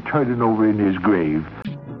 ought to be turning over in his grave.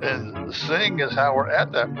 And seeing as how we're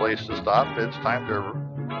at that place to stop, it's time to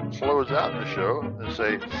close out the show and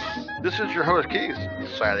say, this is your host, Keith,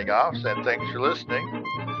 signing off, saying thanks for listening.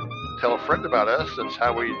 Tell a friend about us. That's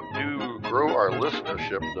how we do grow our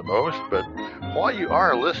listenership the most. But while you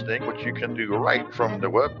are listening, which you can do right from the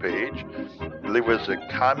webpage, leave us a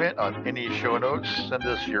comment on any show notes, send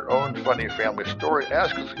us your own funny family story,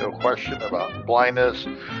 ask us a question about blindness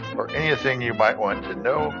or anything you might want to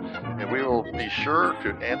know, and we will be sure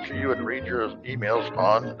to answer you and read your emails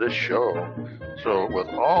on this show. So with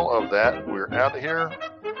all of that, we're out of here.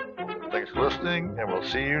 Thanks for listening, and we'll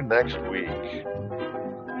see you next week.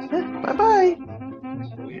 Bye-bye.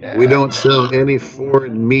 Yeah. We don't sell any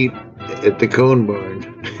foreign meat at the Cone Barn.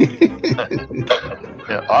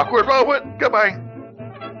 Yeah, awkward moment. Goodbye.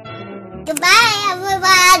 Goodbye,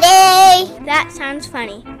 everybody. That sounds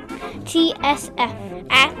funny.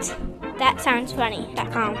 TSF at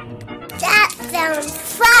thatsoundsfunny.com. That sounds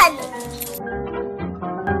funny.